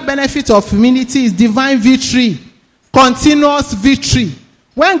 another benefit of humility is divine victory. Continuous victory.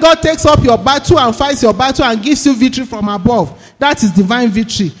 When God takes up your battle and fights your battle and gives you victory from above, that is divine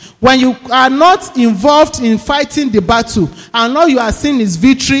victory. When you are not involved in fighting the battle, and all you are seeing is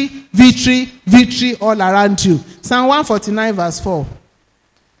victory, victory, victory all around you. Psalm 149 verse 4.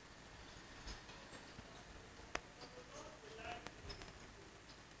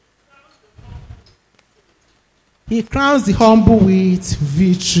 He crowns the humble with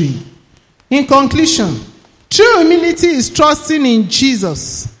victory. In conclusion, true humility is trusting in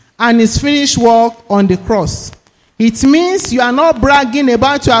Jesus and his finished work on the cross. It means you are not bragging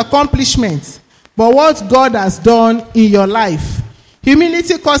about your accomplishments, but what God has done in your life.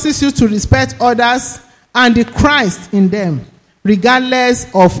 Humility causes you to respect others and the Christ in them,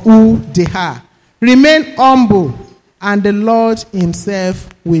 regardless of who they are. Remain humble, and the Lord himself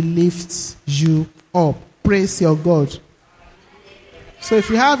will lift you up. Praise your God. So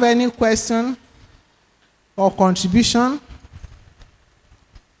if you have any question or contribution,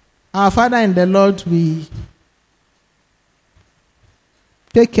 our Father in the Lord will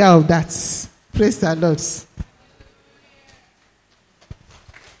take care of that. Praise the Lord.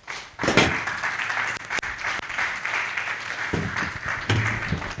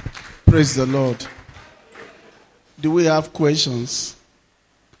 Praise the Lord. Do we have questions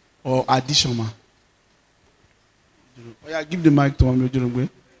or additional? Oh, yeah, give the mic to him.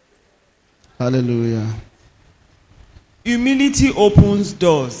 Hallelujah. Humility opens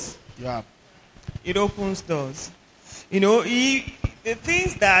doors. Yeah. It opens doors. You know, the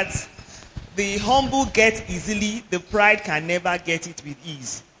things that the humble get easily, the pride can never get it with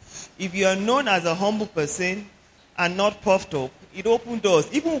ease. If you are known as a humble person and not puffed up, it opens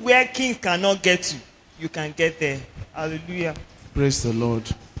doors. Even where kings cannot get to, you can get there. Hallelujah. Praise the Lord.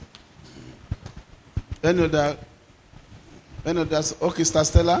 Okay, Star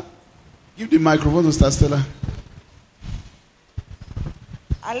Stella. Give the microphone to Star Stella.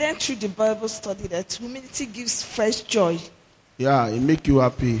 I learned through the Bible study that humility gives fresh joy. Yeah, it make you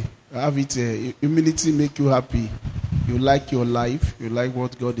happy. Have it. Humility make you happy. You like your life. You like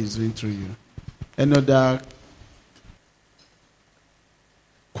what God is doing through you. Any other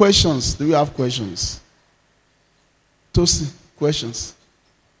questions? Do we have questions? Tosi, questions?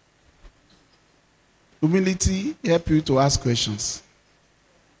 Humility help you to ask questions.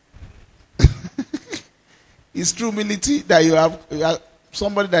 It's true humility that you have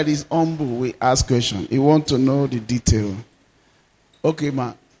somebody that is humble will ask questions. He want to know the detail. Okay,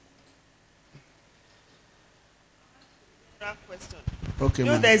 ma. Okay, you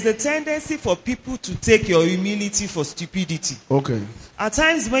know, there's a tendency for people to take your humility for stupidity. Okay. At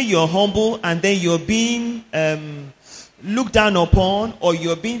times when you're humble and then you're being looked down upon or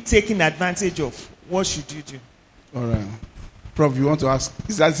you're being taken advantage of, what should you do? All right. Prof, you want to ask?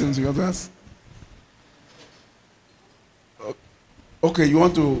 Is that something you want to ask? Okay, you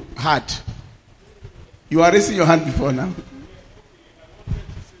want to add? You are raising your hand before now.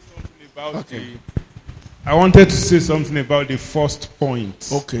 Okay. I wanted to say something about the first point.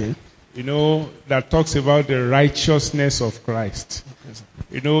 Okay. You know, that talks about the righteousness of Christ. Okay.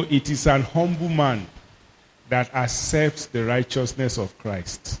 You know, it is an humble man that accepts the righteousness of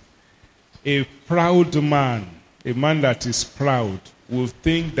Christ. A proud man, a man that is proud, will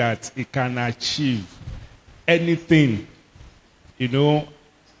think that he can achieve anything,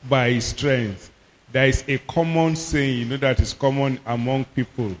 by his strength. There is a common saying, that is common among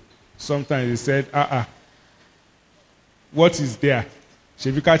people. Sometimes they said, what is there?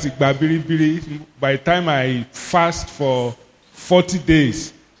 By the time I fast for 40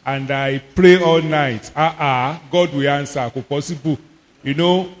 days and I pray all night, God will answer. Possible.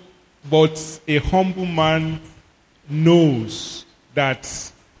 But a humble man knows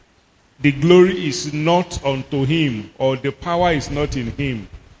that the glory is not unto him, or the power is not in him,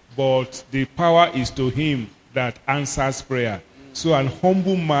 but the power is to him that answers prayer. So an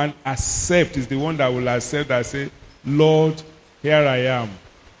humble man is the one that will accept that say, Lord, here I am.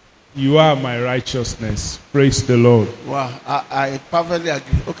 You are my righteousness. Praise the Lord. Wow, I perfectly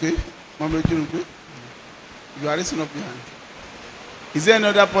agree. Okay. Mama, you are raising up your hand. Is there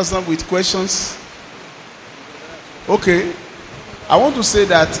another person with questions? Okay. I want to say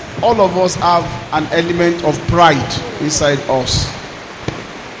that all of us have an element of pride inside us.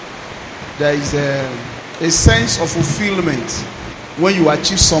 There is a sense of fulfillment when you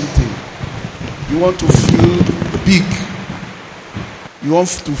achieve something. You want to feel big. You want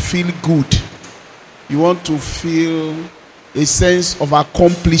to feel good. You want to feel a sense of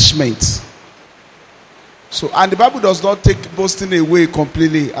accomplishment. So, and the Bible does not take boasting away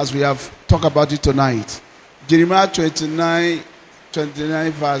completely, as we have talked about it tonight. Jeremiah 29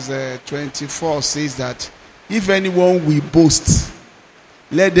 verse 24 says that if anyone will boast,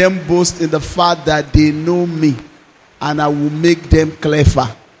 let them boast in the fact that they know me, and I will make them clever.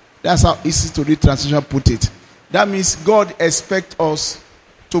 That's how easy to read translation put it. That means God expects us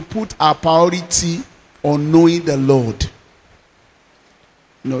to put our priority on knowing the Lord.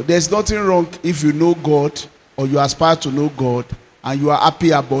 There's nothing wrong if you know God or you aspire to know God and you are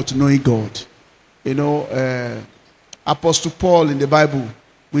happy about knowing God. Apostle Paul in the Bible,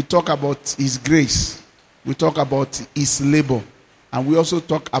 we talk about his grace, we talk about his labor, and we also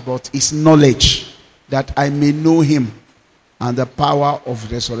talk about his knowledge, that I may know him and the power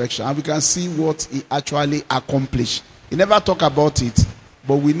of resurrection. And we can see what he actually accomplished. He never talked about it,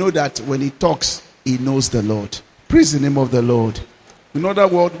 but we know that when he talks, he knows the Lord. Praise the name of the Lord. In other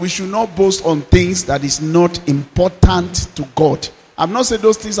words, we should not boast on things that is not important to God. I'm not saying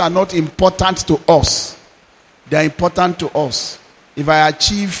those things are not important to us. They are important to us. If I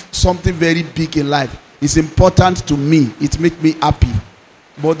achieve something very big in life, it's important to me. It makes me happy.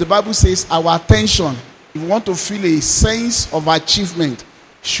 But the Bible says our attention, if we want to feel a sense of achievement,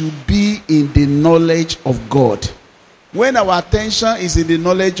 should be in the knowledge of God. When our attention is in the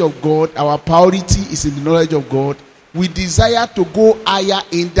knowledge of God, our priority is in the knowledge of God, we desire to go higher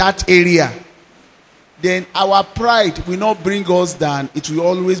in that area. Then our pride will not bring us down. It will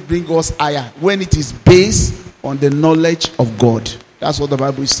always bring us higher when it is based on the knowledge of God. That's what the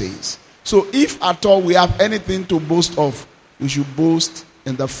Bible says. So if at all we have anything to boast of, we should boast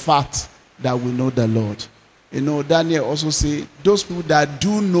in the fact that we know the Lord. Daniel also says, those people that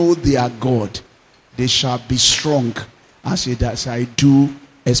do know their God, they shall be strong, and they shall do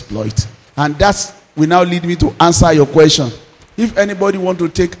exploit. And that's will now lead me to answer your question. If anybody want to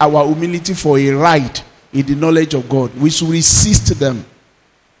take our humility for a ride in the knowledge of God, we should resist them.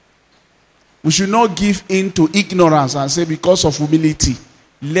 We should not give in to ignorance and say, because of humility,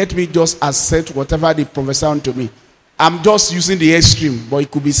 let me just accept whatever they prophesy unto me. I'm just using the extreme, but it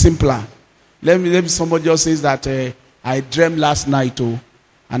could be simpler. Let me somebody just says that I dreamt last night,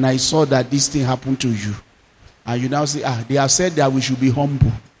 and I saw that this thing happened to you. And you now say, they have said that we should be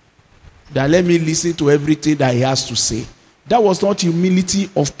humble. That let me listen to everything that he has to say. That was not humility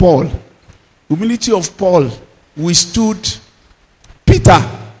of Paul. Humility of Paul withstood Peter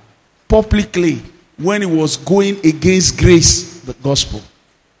publicly when he was going against grace, the gospel.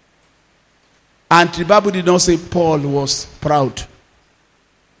 And the Bible did not say Paul was proud.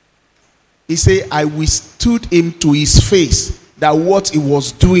 He said, I withstood him to his face that what he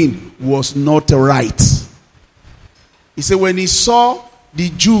was doing was not right. He said when he saw the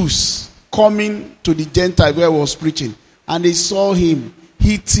Jews coming to the Gentiles where he was preaching, and they saw him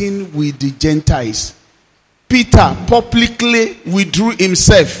eating with the Gentiles, Peter publicly withdrew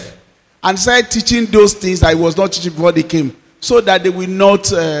himself and started teaching those things that he was not teaching before they came, so that they will not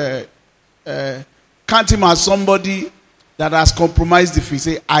count him as somebody that has compromised the faith.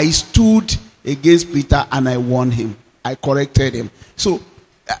 Say, I stood against Peter and I warned him. I corrected him. So,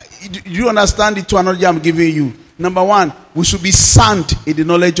 do you understand the two analogy I'm giving you? Number one, we should be sound in the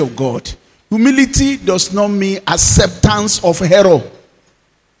knowledge of God. Humility does not mean acceptance of error.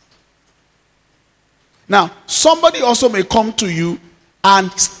 Now, somebody also may come to you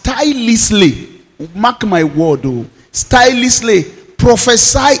and stylishly, mark my word, stylishly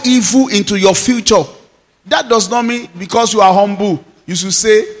prophesy evil into your future. That does not mean because you are humble, you should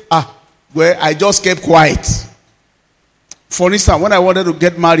say, well, I just kept quiet. For instance, when I wanted to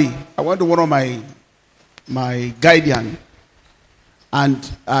get married, I went to one of my guardian, and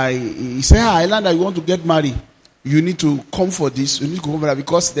he said, Islander, you want to get married, you need to come for this, you need to come for that,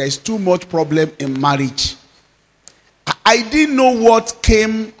 because there is too much problem in marriage. I didn't know what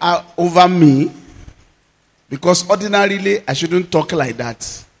came over me, because ordinarily I shouldn't talk like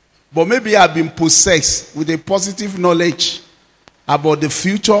that. But maybe I've been possessed with a positive knowledge about the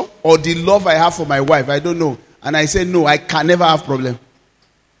future or the love I have for my wife. I don't know. And I said, no, I can never have problem.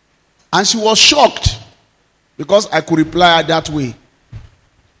 And she was shocked because I could reply her that way.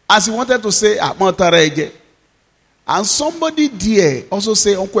 And she wanted to say, and somebody there also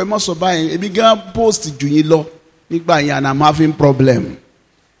say, Uncle Emosoba, began post Junilo, and I'm having problem.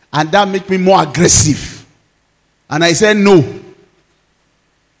 And that made me more aggressive. And I said, no.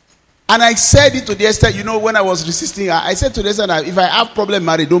 And I said it to the extent, when I was resisting her, I said to the extent, if I have problem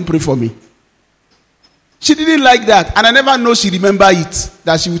married, don't pray for me. She didn't like that. And I never know she remember it,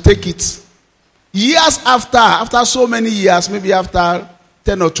 that she will take it. Years after so many years, maybe after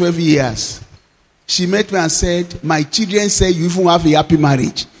 10 or 12 years, she met me and said, my children say you even have a happy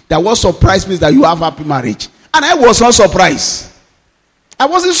marriage. That what surprised me is that you have happy marriage. And I was not surprised. I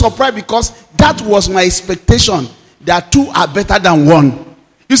wasn't surprised because that was my expectation, that two are better than one.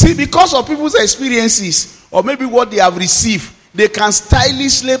 You see, because of people's experiences, or maybe what they have received, they can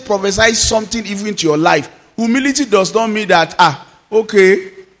stylishly prophesy something even into your life. Humility does not mean that,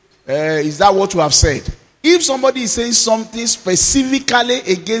 is that what you have said? If somebody is saying something specifically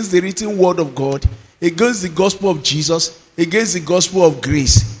against the written word of God, against the gospel of Jesus, against the gospel of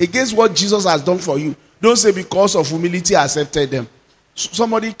grace, against what Jesus has done for you, don't say because of humility I accepted them.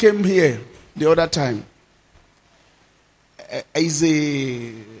 Somebody came here the other time. He's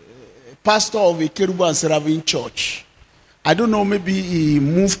a pastor of a Kerubu and Seraphim church. I don't know, maybe he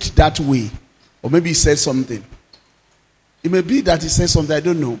moved that way. Or maybe he said something. It may be that he said something, I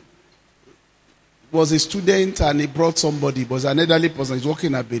don't know. He was a student and he brought somebody. It was an elderly person, he's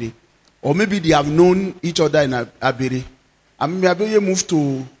working in Abere. Or maybe they have known each other in Abere. And maybe Abere moved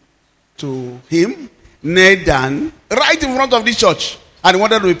to him, Nedan, right in front of the church. And he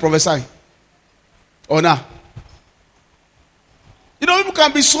wanted to be prophesying. Or now. People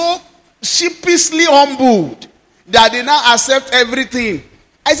can be so sheepishly humbled that they now accept everything.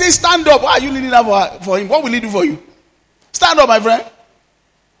 I say, stand up. Why are you kneeling up for him? What will he do for you? Stand up, my friend.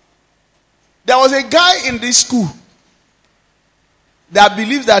 There was a guy in this school that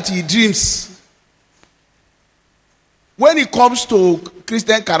believes that he dreams. When it comes to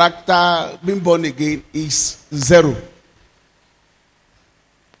Christian character, being born again is 0.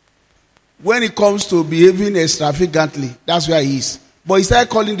 When it comes to behaving extravagantly, that's where he is. But he started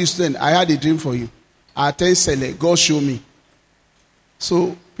calling the student, I had a dream for you. I attend Sele, God show me.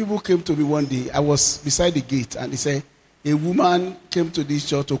 So people came to me one day. I was beside the gate and he said, a woman came to this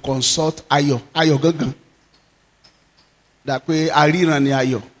church to consult Ayo Gagan. That way, Arina ni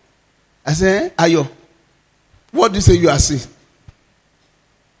Ayo. I said, Ayo, what do you say you are seeing?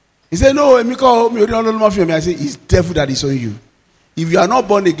 He said, no, I said, it's devil that is showing you. If you are not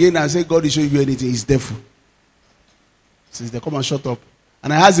born again and say God is showing you anything, it's devil. Since they come and shut up.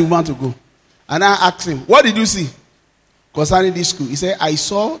 And I asked the woman to go. And I asked him, what did you see concerning this school? He said, I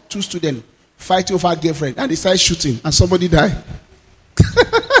saw 2 students fighting over a girlfriend and they started shooting and somebody died.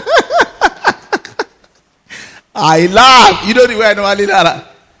 I laughed. You know the way I normally laugh.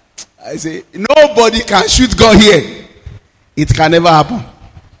 I say, nobody can shoot God here. It can never happen.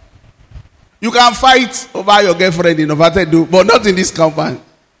 You can fight over your girlfriend in Novatedu, but not in this compound.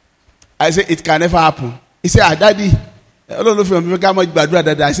 I say, it can never happen. He said, Daddy, I don't know if you remember how much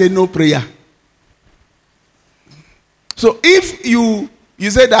bad. I say, no prayer. So if you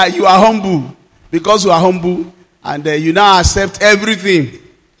say that you are humble, because you are humble, and you now accept everything,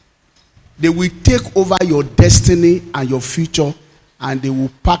 they will take over your destiny and your future, and they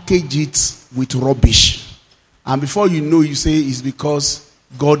will package it with rubbish. And before you know, you say it's because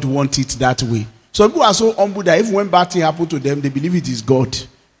God wants it that way. So people are so humble that even when bad thing happens to them, they believe it is God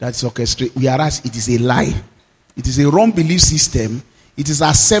that's orchestrated. Whereas it is a lie. It is a wrong belief system. It is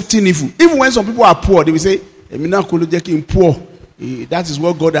accepting evil. Even when some people are poor, they will say, poor. That is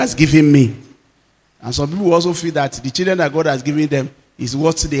what God has given me. And some people also feel that the children that God has given them is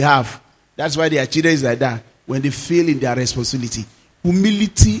what they have. That's why their children is like that. When they fail in their responsibility.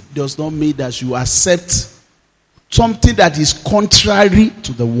 Humility does not mean that you accept something that is contrary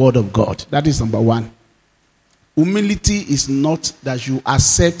to the word of God. That is number 1. Humility is not that you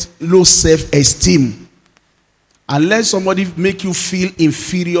accept low self-esteem. Unless somebody make you feel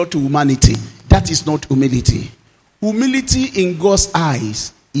inferior to humanity, that is not humility. Humility in God's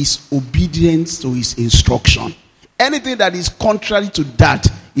eyes is obedience to his instruction. Anything that is contrary to that,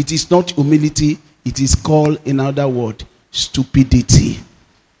 it is not humility. It is called, in other words, stupidity.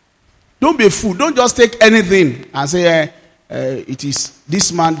 Don't be a fool. Don't just take anything and say, it is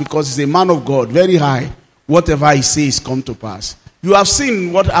this man because he's a man of God, very high. Whatever he says come to pass. You have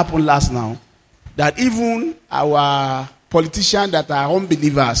seen what happened last now. That even our politicians that are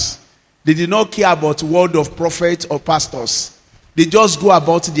unbelievers, they did not care about word of prophets or pastors. They just go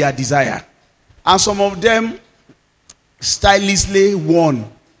about their desire. And some of them stylishly won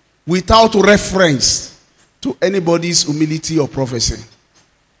without reference to anybody's humility or prophecy.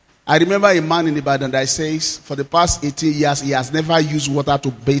 I remember a man in Ibadan that says for the past 18 years he has never used water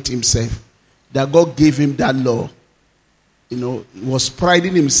to bathe himself. That God gave him that law. You know, he was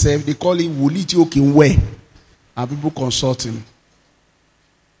priding himself. They call him Wuliti Okinwe. And people consult him.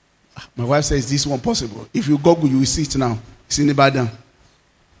 My wife says, is this one possible? If you Google, you will see it now. It's in Ibadan. It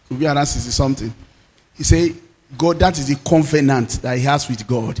will be around 60 something. He said, God, that is the covenant that he has with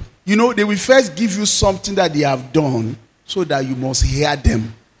God. You know, they will first give you something that they have done so that you must hear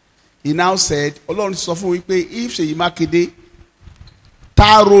them. He now said, Olorun sọ fún wí pé if Seyi Makinde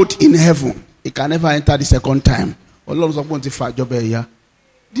tar road in heaven, he can never enter the second time. Olorun sọ pé òun ti fa ìjọba ẹ̀yà.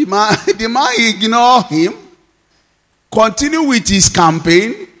 The man ignored him, continued with his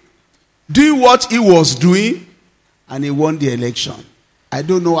campaign, doing what he was doing, and he won the election. I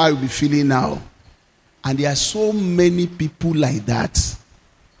don't know how he'll be feeling now. And there are so many people like that.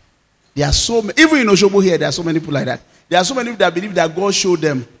 There are so many, even in Oshobo here, there are so many people like that. There are so many people that believe that God showed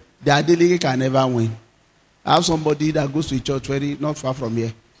them that Adeleke can never win. I have somebody that goes to a church very not far from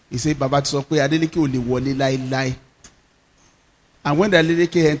here. He said, Baba ti sọ pé Adeleke ò lè wọlé láíláí. And when the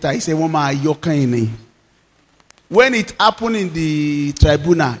Adeleke enter, he said, wọ́n máa yọ kàn ní. When it happened in the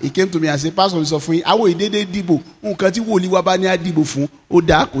tribunal, he came to me and said, Pastor, mi sọ fún yín, àwọn ìdédé dìbò, nǹkan tí wòlíì wa bá ní àdìbò fún, ó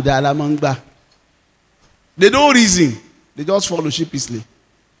dá kò dá la máa ń gbà. They don't reason. They just follow sheepishly.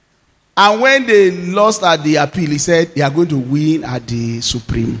 And when they lost at the appeal, he said they are going to win at the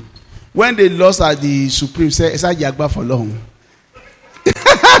Supreme. When they lost at the Supreme, he said, Esa Jagba for long.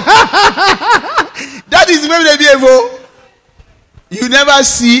 That is the way they behave. You never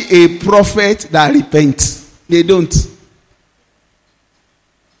see a prophet that repents. They don't.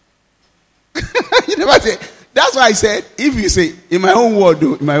 You never say. That's why I said, if you say, in my own word,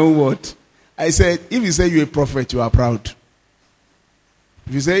 though, in my own word, I said, if you say you're a prophet, you are proud.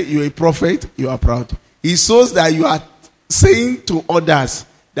 If you say you're a prophet, you are proud. It shows that you are saying to others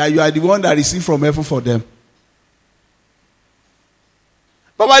that you are the one that received from heaven for them.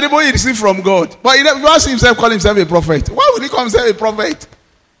 But by the way, he received from God. But he never see himself call himself a prophet. Why would he call himself a prophet?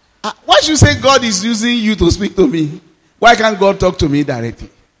 Why should you say God is using you to speak to me? Why can't God talk to me directly?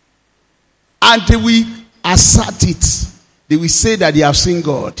 And they will assert it. They will say that they have seen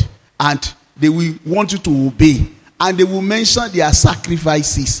God. And they will want you to obey. And they will mention their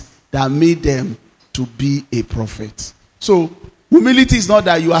sacrifices that made them to be a prophet. So, humility is not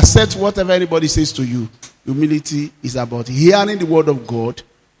that you accept whatever anybody says to you. Humility is about hearing the word of God,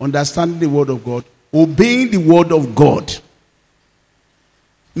 understanding the word of God, obeying the word of God.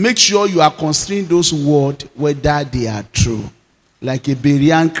 Make sure you are considering those words whether they are true. Like a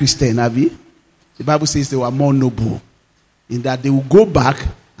Berean Christian, Abi, the Bible says they were more noble. In that they will go back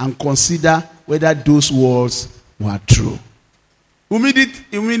and consider whether those words were true.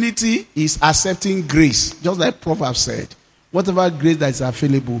 Humility is accepting grace. Just like Proverbs said. Whatever grace that is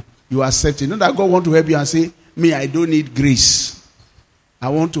available, you accept it. Not that God wants to help you and say, me, I don't need grace. I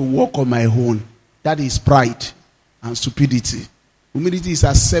want to walk on my own. That is pride and stupidity. Humility is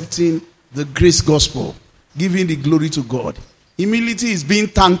accepting the grace gospel, giving the glory to God. Humility is being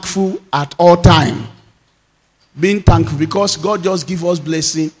thankful at all time. Being thankful because God just gives us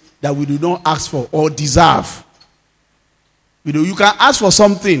blessing that we do not ask for or deserve. You know, you can ask for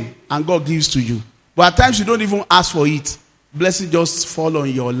something and God gives to you. But at times you don't even ask for it. Blessing just fall on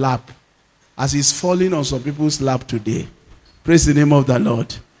your lap. As it's falling on some people's lap today. Praise the name of the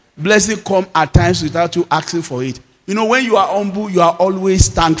Lord. Blessing come at times without you asking for it. You know, when you are humble, you are always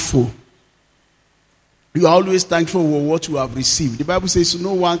thankful. You are always thankful for what you have received. The Bible says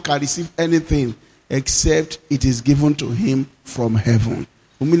no one can receive anything except it is given to him from heaven.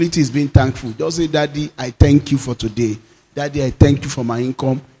 Humility is being thankful. Just say, Daddy, I thank you for today. Daddy, I thank you for my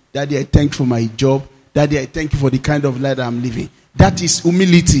income. Daddy, I thank you for my job. Daddy, I thank you for the kind of life I'm living. That is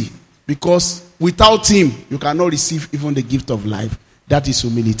humility. Because without him, you cannot receive even the gift of life. That is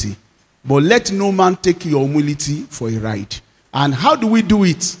humility. But let no man take your humility for a ride. And how do we do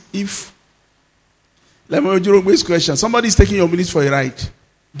it? Let me ask you this question. Somebody is taking your humility for a ride.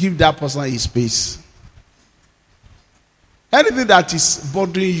 Give that person a space. Anything that is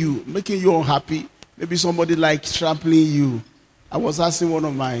bothering you, making you unhappy, maybe somebody like trampling you. I was asking one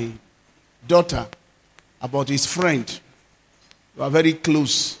of my daughter about his friend. We are very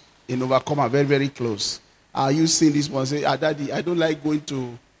close in Overcomer, very, very close. Are you seeing this one? Say, Daddy, I don't like going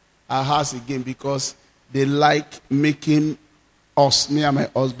to our house again because they like making us, me and my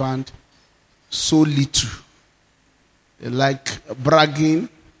husband, so little. They like bragging,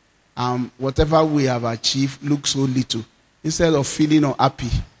 whatever we have achieved looks so little. Instead of feeling unhappy,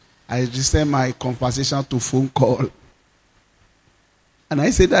 I just send my conversation to phone call. And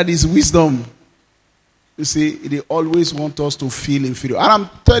I say that is wisdom. You see, they always want us to feel inferior. And I'm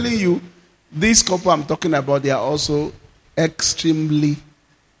telling you, this couple I'm talking about, they are also extremely,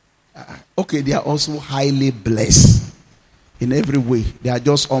 they are also highly blessed in every way. They are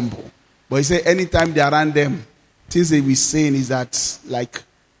just humble. But you say anytime they are around them, things they will saying is that, like,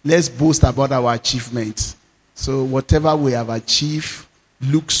 let's boast about our achievements. So whatever we have achieved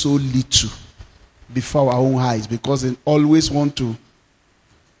looks so little before our own eyes because they always want to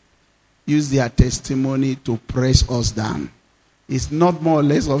use their testimony to press us down. It's not more or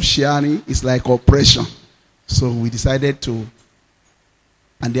less of sharing, it's like oppression. So we decided to,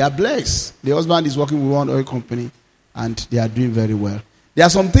 and they are blessed. The husband is working with one oil company and they are doing very well. There are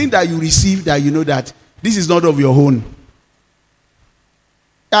some things that you receive that you know that this is not of your own.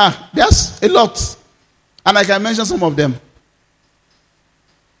 Yeah, there's a lot. And I can mention some of them.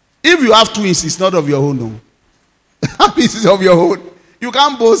 If you have twins, it's not of your own. No. It is of your own. You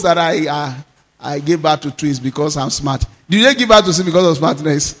can't boast that I gave birth to twins because I'm smart. Did they give birth to twins because of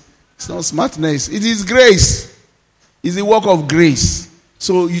smartness? It's not smartness. It is grace. It's the work of grace.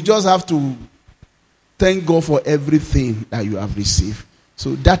 So you just have to thank God for everything that you have received.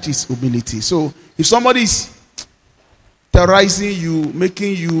 So that is humility. So if somebody is terrorizing you,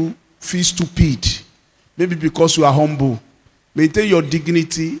 making you feel stupid, maybe because you are humble, maintain your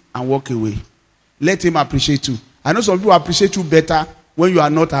dignity and walk away. Let him appreciate you. I know some people appreciate you better when you are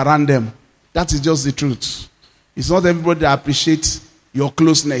not around them. That is just the truth. It's not everybody that appreciates your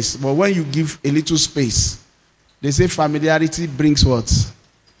closeness. But when you give a little space, they say familiarity brings what?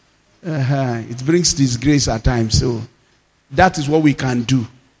 It brings disgrace at times. So that is what we can do.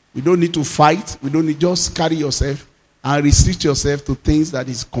 We don't need to fight. We don't need just carry yourself and restrict yourself to things that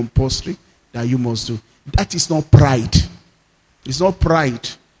is compulsory that you must do. That is not pride. It's not pride.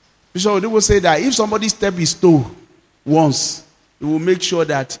 So they will say that if somebody step his toe once, he will make sure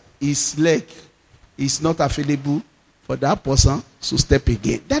that his leg is not available for that person to step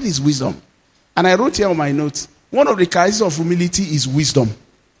again. That is wisdom. And I wrote here on my notes, one of the characteristics of humility is wisdom.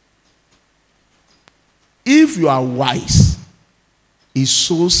 If you are wise, it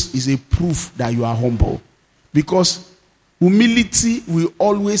shows, is a proof that you are humble. Because humility will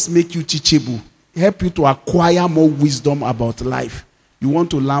always make you teachable. Help you to acquire more wisdom about life. You want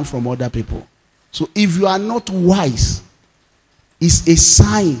to learn from other people. So if you are not wise, it's a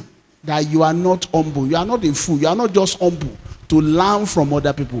sign that you are not humble. You are not a fool. You are not just humble to learn from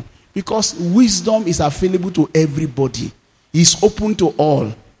other people. Because wisdom is available to everybody. It's open to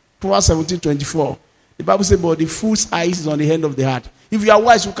all. Proverbs 17:24. The Bible says, but the fool's eyes is on the hand of the heart. If you are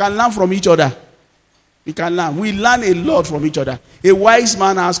wise, you can learn from each other. We can learn. We learn a lot from each other. A wise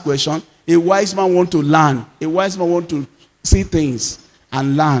man asks questions. A wise man wants to learn. A wise man wants to see things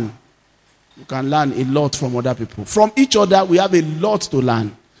and learn. You can learn a lot from other people. From each other, we have a lot to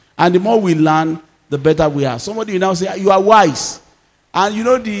learn. And the more we learn, the better we are. Somebody will now say, you are wise. And you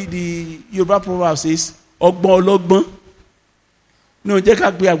know the Yoruba proverb says, Ogbon ologbon. No,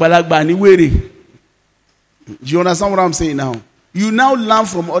 jeka pe agbalagba ni were. Do you understand what I'm saying now? You now learn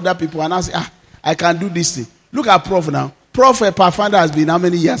from other people and now say, I can do this thing. Look at Prof now. Prof Pathfinder has been how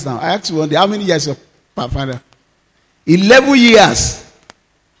many years now? I asked you one day, how many years of Pathfinder? 11 years.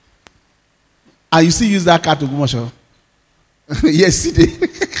 And you still use that card to go show? Yes, he did.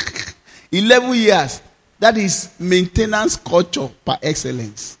 11 years. That is maintenance culture par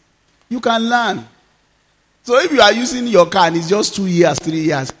excellence. You can learn. So if you are using your car and it's just 2 years, 3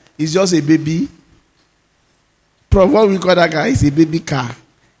 years, it's just a baby. Prof, what we call that car is a baby car.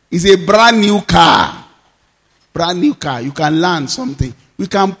 It's a brand new car. Brand new car. You can learn something. We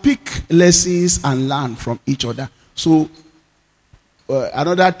can pick lessons and learn from each other. So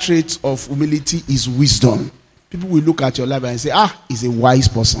another trait of humility is wisdom. People will look at your life and say, he's a wise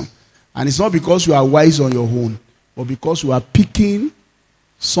person. And it's not because you are wise on your own, but because you are picking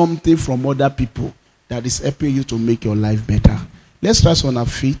something from other people that is helping you to make your life better. Let's rise on our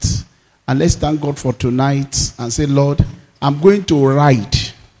feet And let's thank God for tonight and say, Lord, I'm going to ride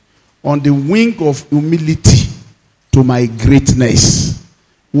on the wing of humility to my greatness.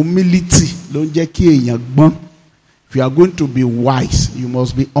 Humility. If you are going to be wise, you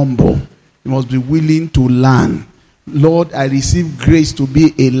must be humble. You must be willing to learn. Lord, I receive grace to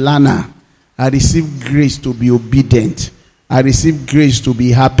be a learner. I receive grace to be obedient. I receive grace to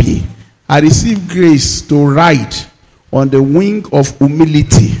be happy. I receive grace to ride on the wing of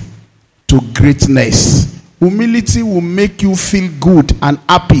humility to greatness. Humility will make you feel good and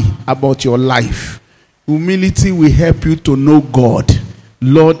happy about your life. Humility will help you to know God.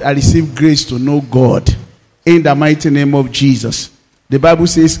 Lord, I receive grace to know God. In the mighty name of Jesus. The Bible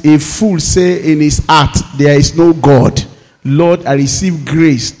says, a fool say in his heart, there is no God. Lord, I receive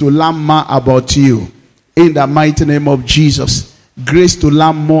grace to learn more about you. In the mighty name of Jesus. Grace to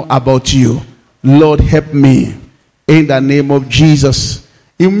learn more about you. Lord, help me. In the name of Jesus.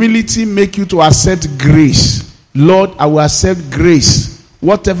 Humility make you to accept grace. Lord, I will accept grace.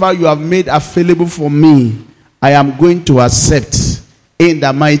 Whatever you have made available for me, I am going to accept. In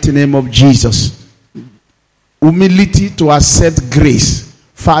the mighty name of Jesus. Humility to accept grace.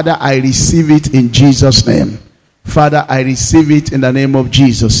 Father, I receive it in Jesus' name. Father, I receive it in the name of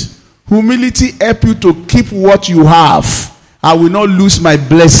Jesus. Humility help you to keep what you have. I will not lose my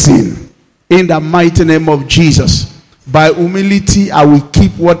blessing. In the mighty name of Jesus. By humility, I will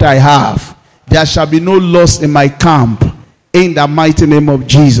keep what I have. There shall be no loss in my camp. In the mighty name of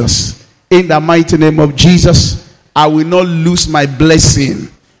Jesus. In the mighty name of Jesus, I will not lose my blessing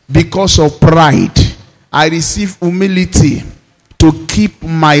because of pride. I receive humility to keep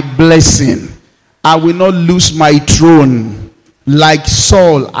my blessing. I will not lose my throne. Like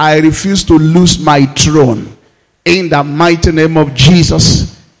Saul, I refuse to lose my throne. In the mighty name of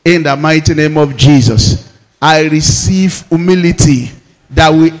Jesus. In the mighty name of Jesus. I receive humility that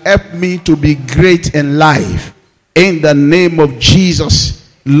will help me to be great in life. In the name of Jesus.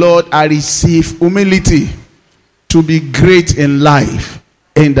 Lord, I receive humility to be great in life.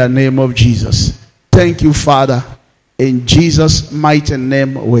 In the name of Jesus. Thank you, Father. In Jesus' mighty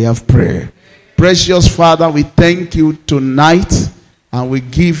name we have prayed. Precious Father, we thank you tonight and we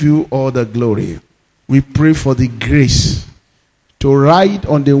give you all the glory. We pray for the grace to ride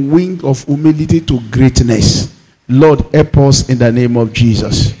on the wing of humility to greatness. Lord, help us in the name of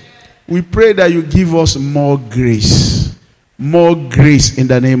Jesus. We pray that you give us more grace. More grace in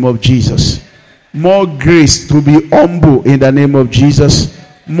the name of Jesus. More grace to be humble in the name of Jesus.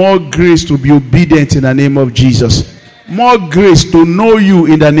 More grace to be obedient in the name of Jesus. More grace to know you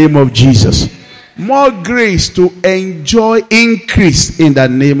in the name of Jesus. More grace to enjoy increase in the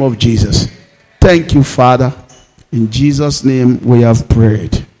name of Jesus. Thank you, Father. In Jesus' name we have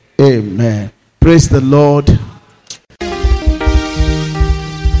prayed. Amen. Praise the Lord.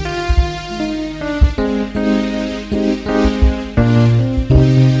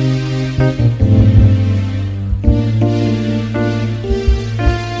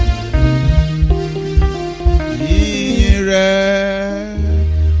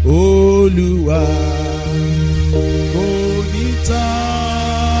 Olúwa kò ní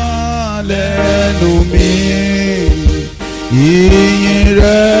tán lẹ́nu mi, ìyìn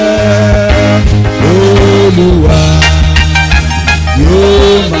rẹ̀ Olúwa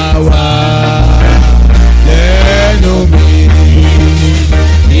yóò máa wà lẹ́nu mi,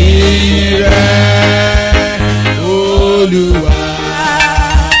 ìyìn rẹ̀ Olúwa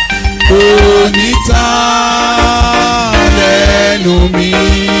kò ní tán lẹ́nu mi.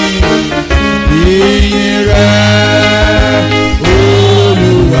 Ìyìn rẹ̀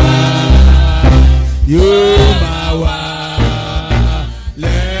Olúwa yóò